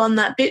when we've gone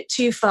that bit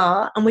too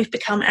far and we've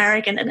become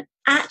arrogant. And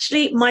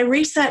actually, my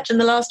research in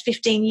the last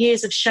 15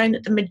 years have shown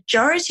that the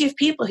majority of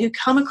people who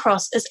come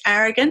across as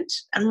arrogant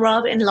and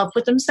rather in love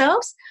with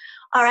themselves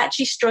are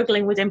actually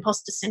struggling with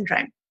imposter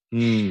syndrome.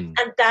 And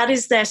that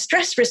is their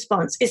stress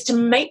response, is to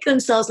make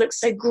themselves look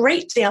so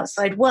great to the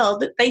outside world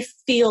that they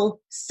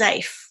feel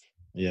safe.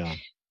 Yeah.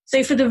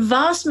 So for the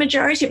vast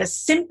majority of us,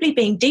 simply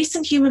being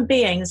decent human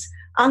beings,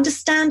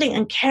 understanding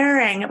and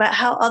caring about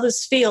how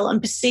others feel and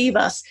perceive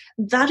us,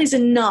 that is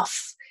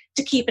enough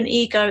to keep an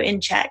ego in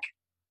check.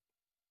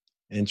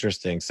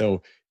 Interesting.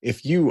 So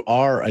if you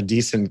are a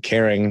decent,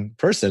 caring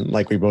person,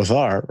 like we both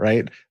are,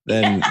 right,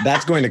 then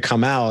that's going to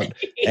come out,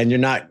 and you're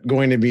not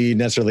going to be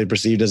necessarily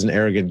perceived as an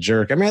arrogant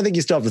jerk. I mean, I think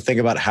you still have to think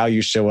about how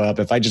you show up.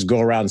 If I just go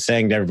around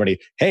saying to everybody,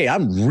 hey,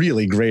 I'm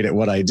really great at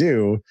what I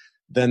do,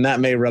 then that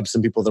may rub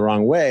some people the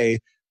wrong way.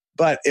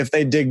 But if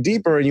they dig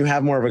deeper and you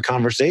have more of a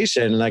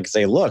conversation, and I can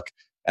say, look,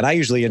 and I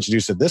usually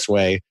introduce it this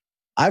way,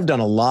 I've done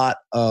a lot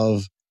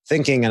of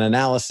thinking and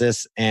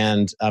analysis,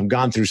 and I've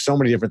gone through so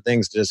many different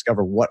things to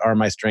discover what are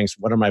my strengths,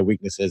 what are my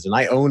weaknesses. And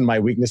I own my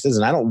weaknesses,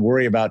 and I don't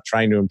worry about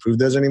trying to improve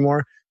those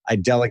anymore. I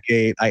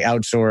delegate, I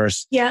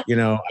outsource,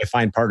 I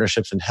find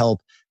partnerships and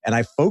help, and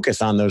I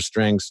focus on those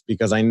strengths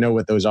because I know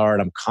what those are,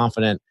 and I'm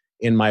confident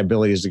in my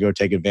abilities to go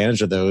take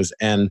advantage of those.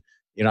 And,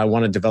 I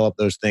want to develop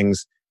those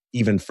things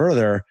even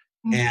further.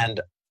 And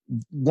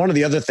one of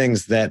the other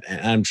things that, and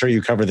I'm sure you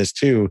cover this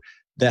too,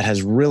 that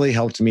has really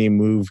helped me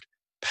move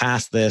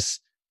past this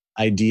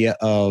idea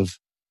of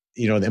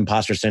the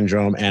imposter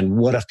syndrome and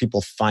what if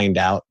people find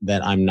out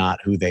that I'm not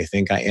who they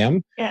think I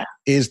am,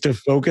 is to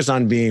focus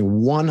on being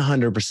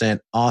 100%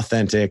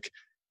 authentic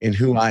in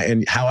who I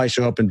and how I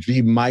show up and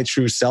be my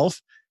true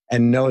self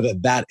and know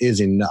that that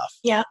is enough.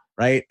 Yeah.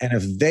 Right. And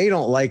if they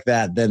don't like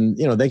that, then,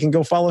 they can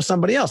go follow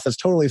somebody else. That's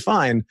totally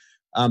fine.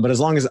 But as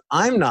long as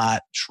I'm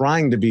not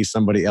trying to be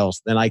somebody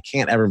else, then I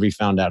can't ever be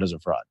found out as a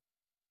fraud.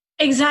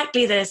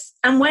 Exactly this.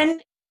 And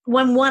when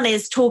one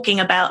is talking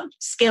about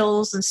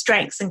skills and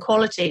strengths and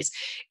qualities,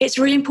 it's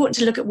really important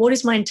to look at what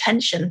is my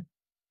intention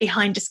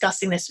behind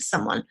discussing this with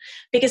someone.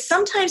 Because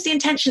sometimes the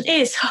intention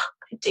is,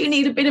 I do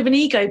need a bit of an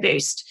ego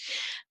boost.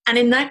 And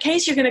in that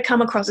case, you're going to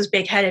come across as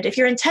big-headed. If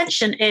your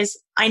intention is,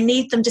 I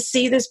need them to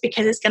see this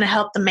because it's going to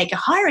help them make a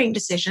hiring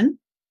decision,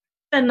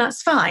 then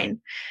that's fine.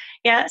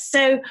 Yeah.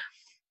 So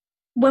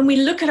when we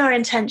look at our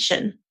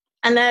intention,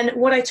 and then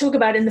what I talk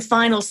about in the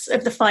finals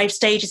of the 5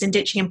 stages in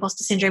ditching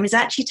imposter syndrome is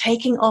actually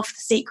taking off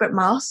the secret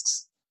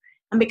masks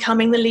and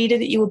becoming the leader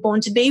that you were born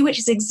to be, which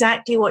is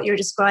exactly what you're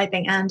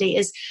describing, Andy,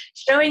 is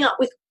showing up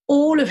with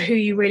all of who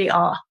you really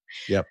are.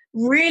 Yep.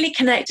 Really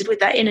connected with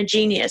that inner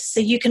genius so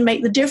you can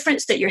make the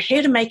difference that you're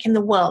here to make in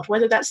the world,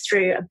 whether that's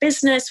through a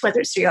business, whether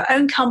it's through your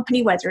own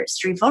company, whether it's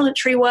through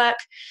voluntary work,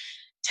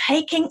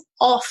 taking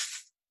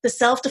off the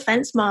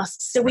self-defense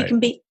masks so we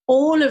can be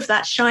all of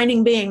that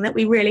shining being that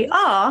we really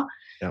are.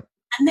 Yep.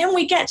 And then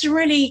we get to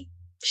really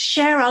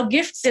share our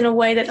gifts in a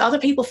way that other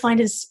people find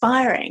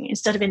inspiring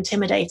instead of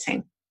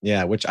intimidating.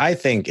 Yeah, which I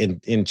think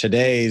in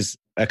today's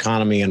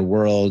economy and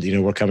world,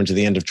 we're coming to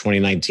the end of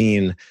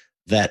 2019,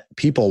 that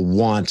people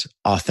want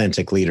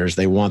authentic leaders.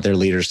 They want their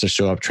leaders to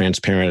show up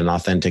transparent and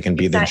authentic and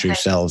be their true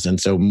selves.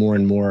 And so more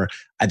and more,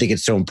 I think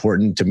it's so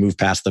important to move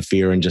past the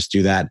fear and just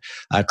do that.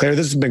 Claire,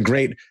 this has been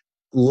great.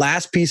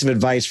 Last piece of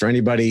advice for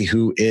anybody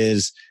who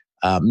is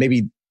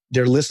maybe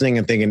they're listening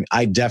and thinking,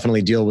 I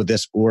definitely deal with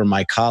this, or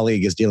my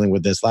colleague is dealing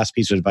with this. Last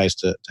piece of advice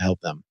to help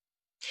them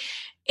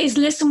is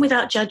listen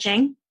without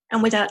judging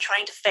and without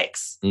trying to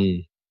fix.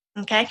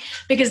 Okay?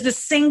 Because the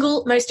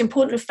single most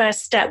important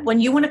first step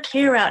when you want to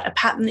clear out a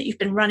pattern that you've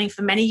been running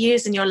for many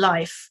years in your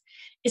life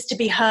is to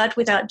be heard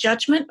without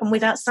judgment and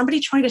without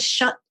somebody trying to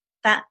shut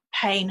that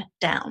pain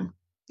down.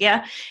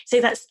 Yeah? So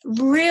that's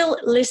real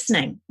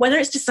listening, whether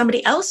it's to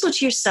somebody else or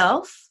to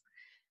yourself,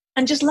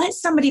 and just let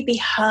somebody be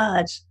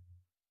heard.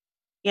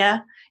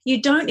 Yeah?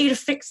 You don't need to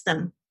fix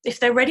them. If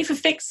they're ready for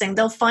fixing,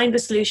 they'll find the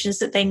solutions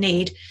that they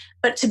need.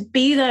 But to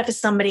be there for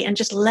somebody and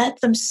just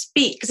let them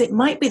speak, because it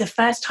might be the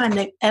first time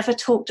they've ever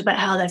talked about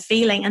how they're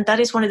feeling. And that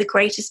is one of the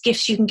greatest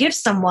gifts you can give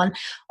someone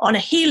on a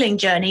healing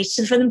journey,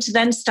 for them to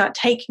then start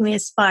taking the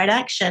inspired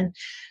action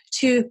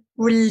to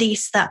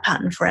release that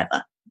pattern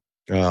forever.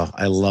 Oh,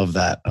 I love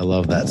that. I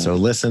love that. So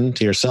listen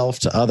to yourself,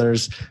 to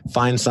others,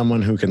 find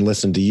someone who can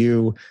listen to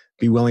you,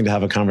 be willing to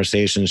have a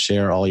conversation,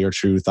 share all your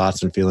true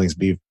thoughts and feelings,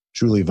 be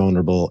truly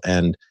vulnerable,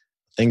 and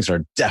things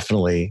are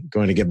definitely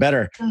going to get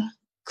better.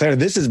 Claire,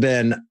 this has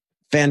been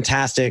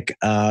fantastic.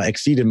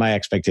 Exceeded my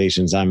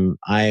expectations.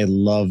 I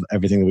love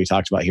everything that we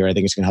talked about here. I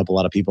think it's going to help a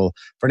lot of people.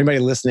 For anybody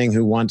listening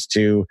who wants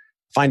to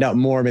find out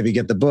more, maybe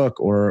get the book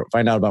or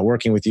find out about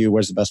working with you,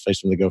 where's the best place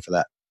for them to go for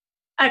that?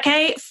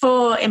 Okay,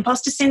 for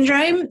imposter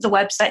syndrome, the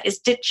website is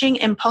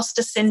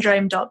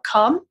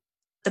ditchingimpostersyndrome.com.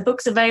 The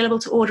book's available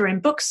to order in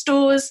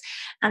bookstores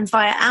and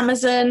via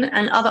Amazon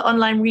and other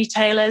online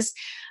retailers.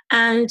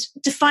 And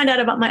to find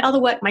out about my other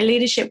work, my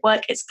leadership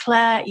work, it's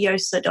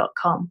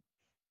clairejosa.com.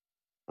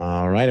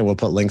 All right. And we'll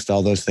put links to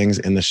all those things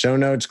in the show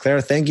notes. Claire,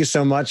 thank you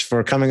so much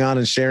for coming on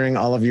and sharing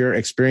all of your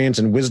experience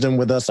and wisdom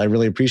with us. I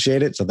really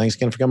appreciate it. So thanks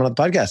again for coming on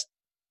the podcast.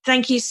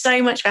 Thank you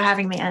so much for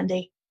having me,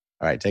 Andy.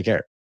 All right. Take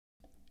care.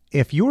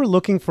 If you're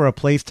looking for a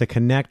place to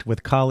connect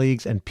with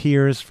colleagues and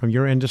peers from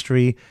your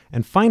industry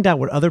and find out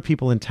what other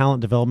people in talent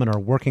development are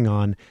working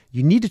on,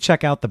 you need to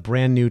check out the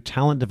brand new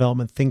Talent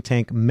Development Think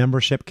Tank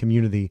membership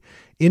community.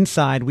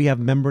 Inside, we have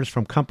members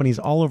from companies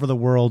all over the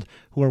world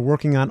who are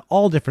working on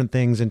all different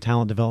things in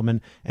talent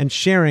development and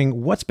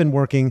sharing what's been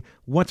working,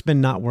 what's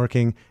been not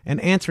working,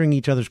 and answering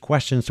each other's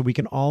questions so we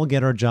can all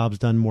get our jobs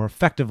done more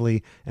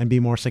effectively and be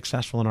more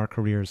successful in our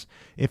careers.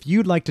 If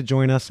you'd like to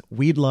join us,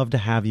 we'd love to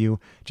have you.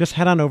 Just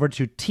head on over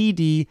to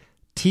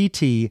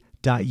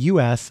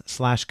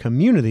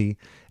tdtt.us/community,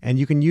 and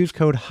you can use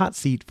code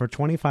HOTSEAT for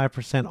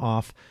 25%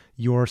 off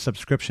your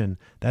subscription.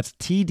 That's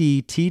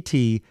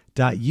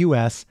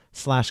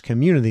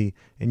tdtt.us/community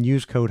and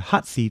use code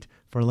HOTSEAT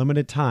for a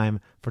limited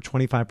time for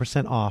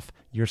 25% off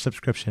your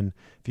subscription.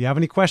 If you have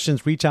any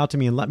questions, reach out to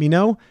me and let me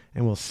know,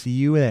 and we'll see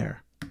you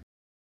there.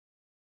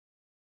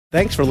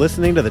 Thanks for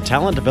listening to the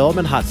Talent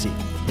Development Hot Seat.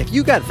 If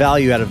you got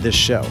value out of this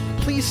show,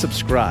 please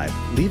subscribe,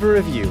 leave a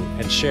review,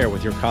 and share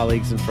with your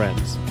colleagues and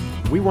friends.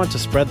 We want to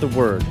spread the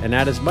word and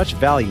add as much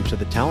value to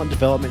the talent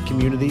development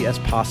community as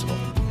possible,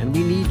 and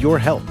we need your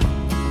help.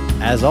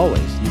 As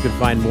always, you can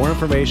find more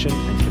information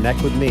and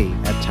connect with me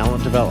at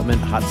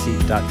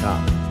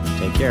talentdevelopmenthotseat.com.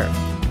 Take care.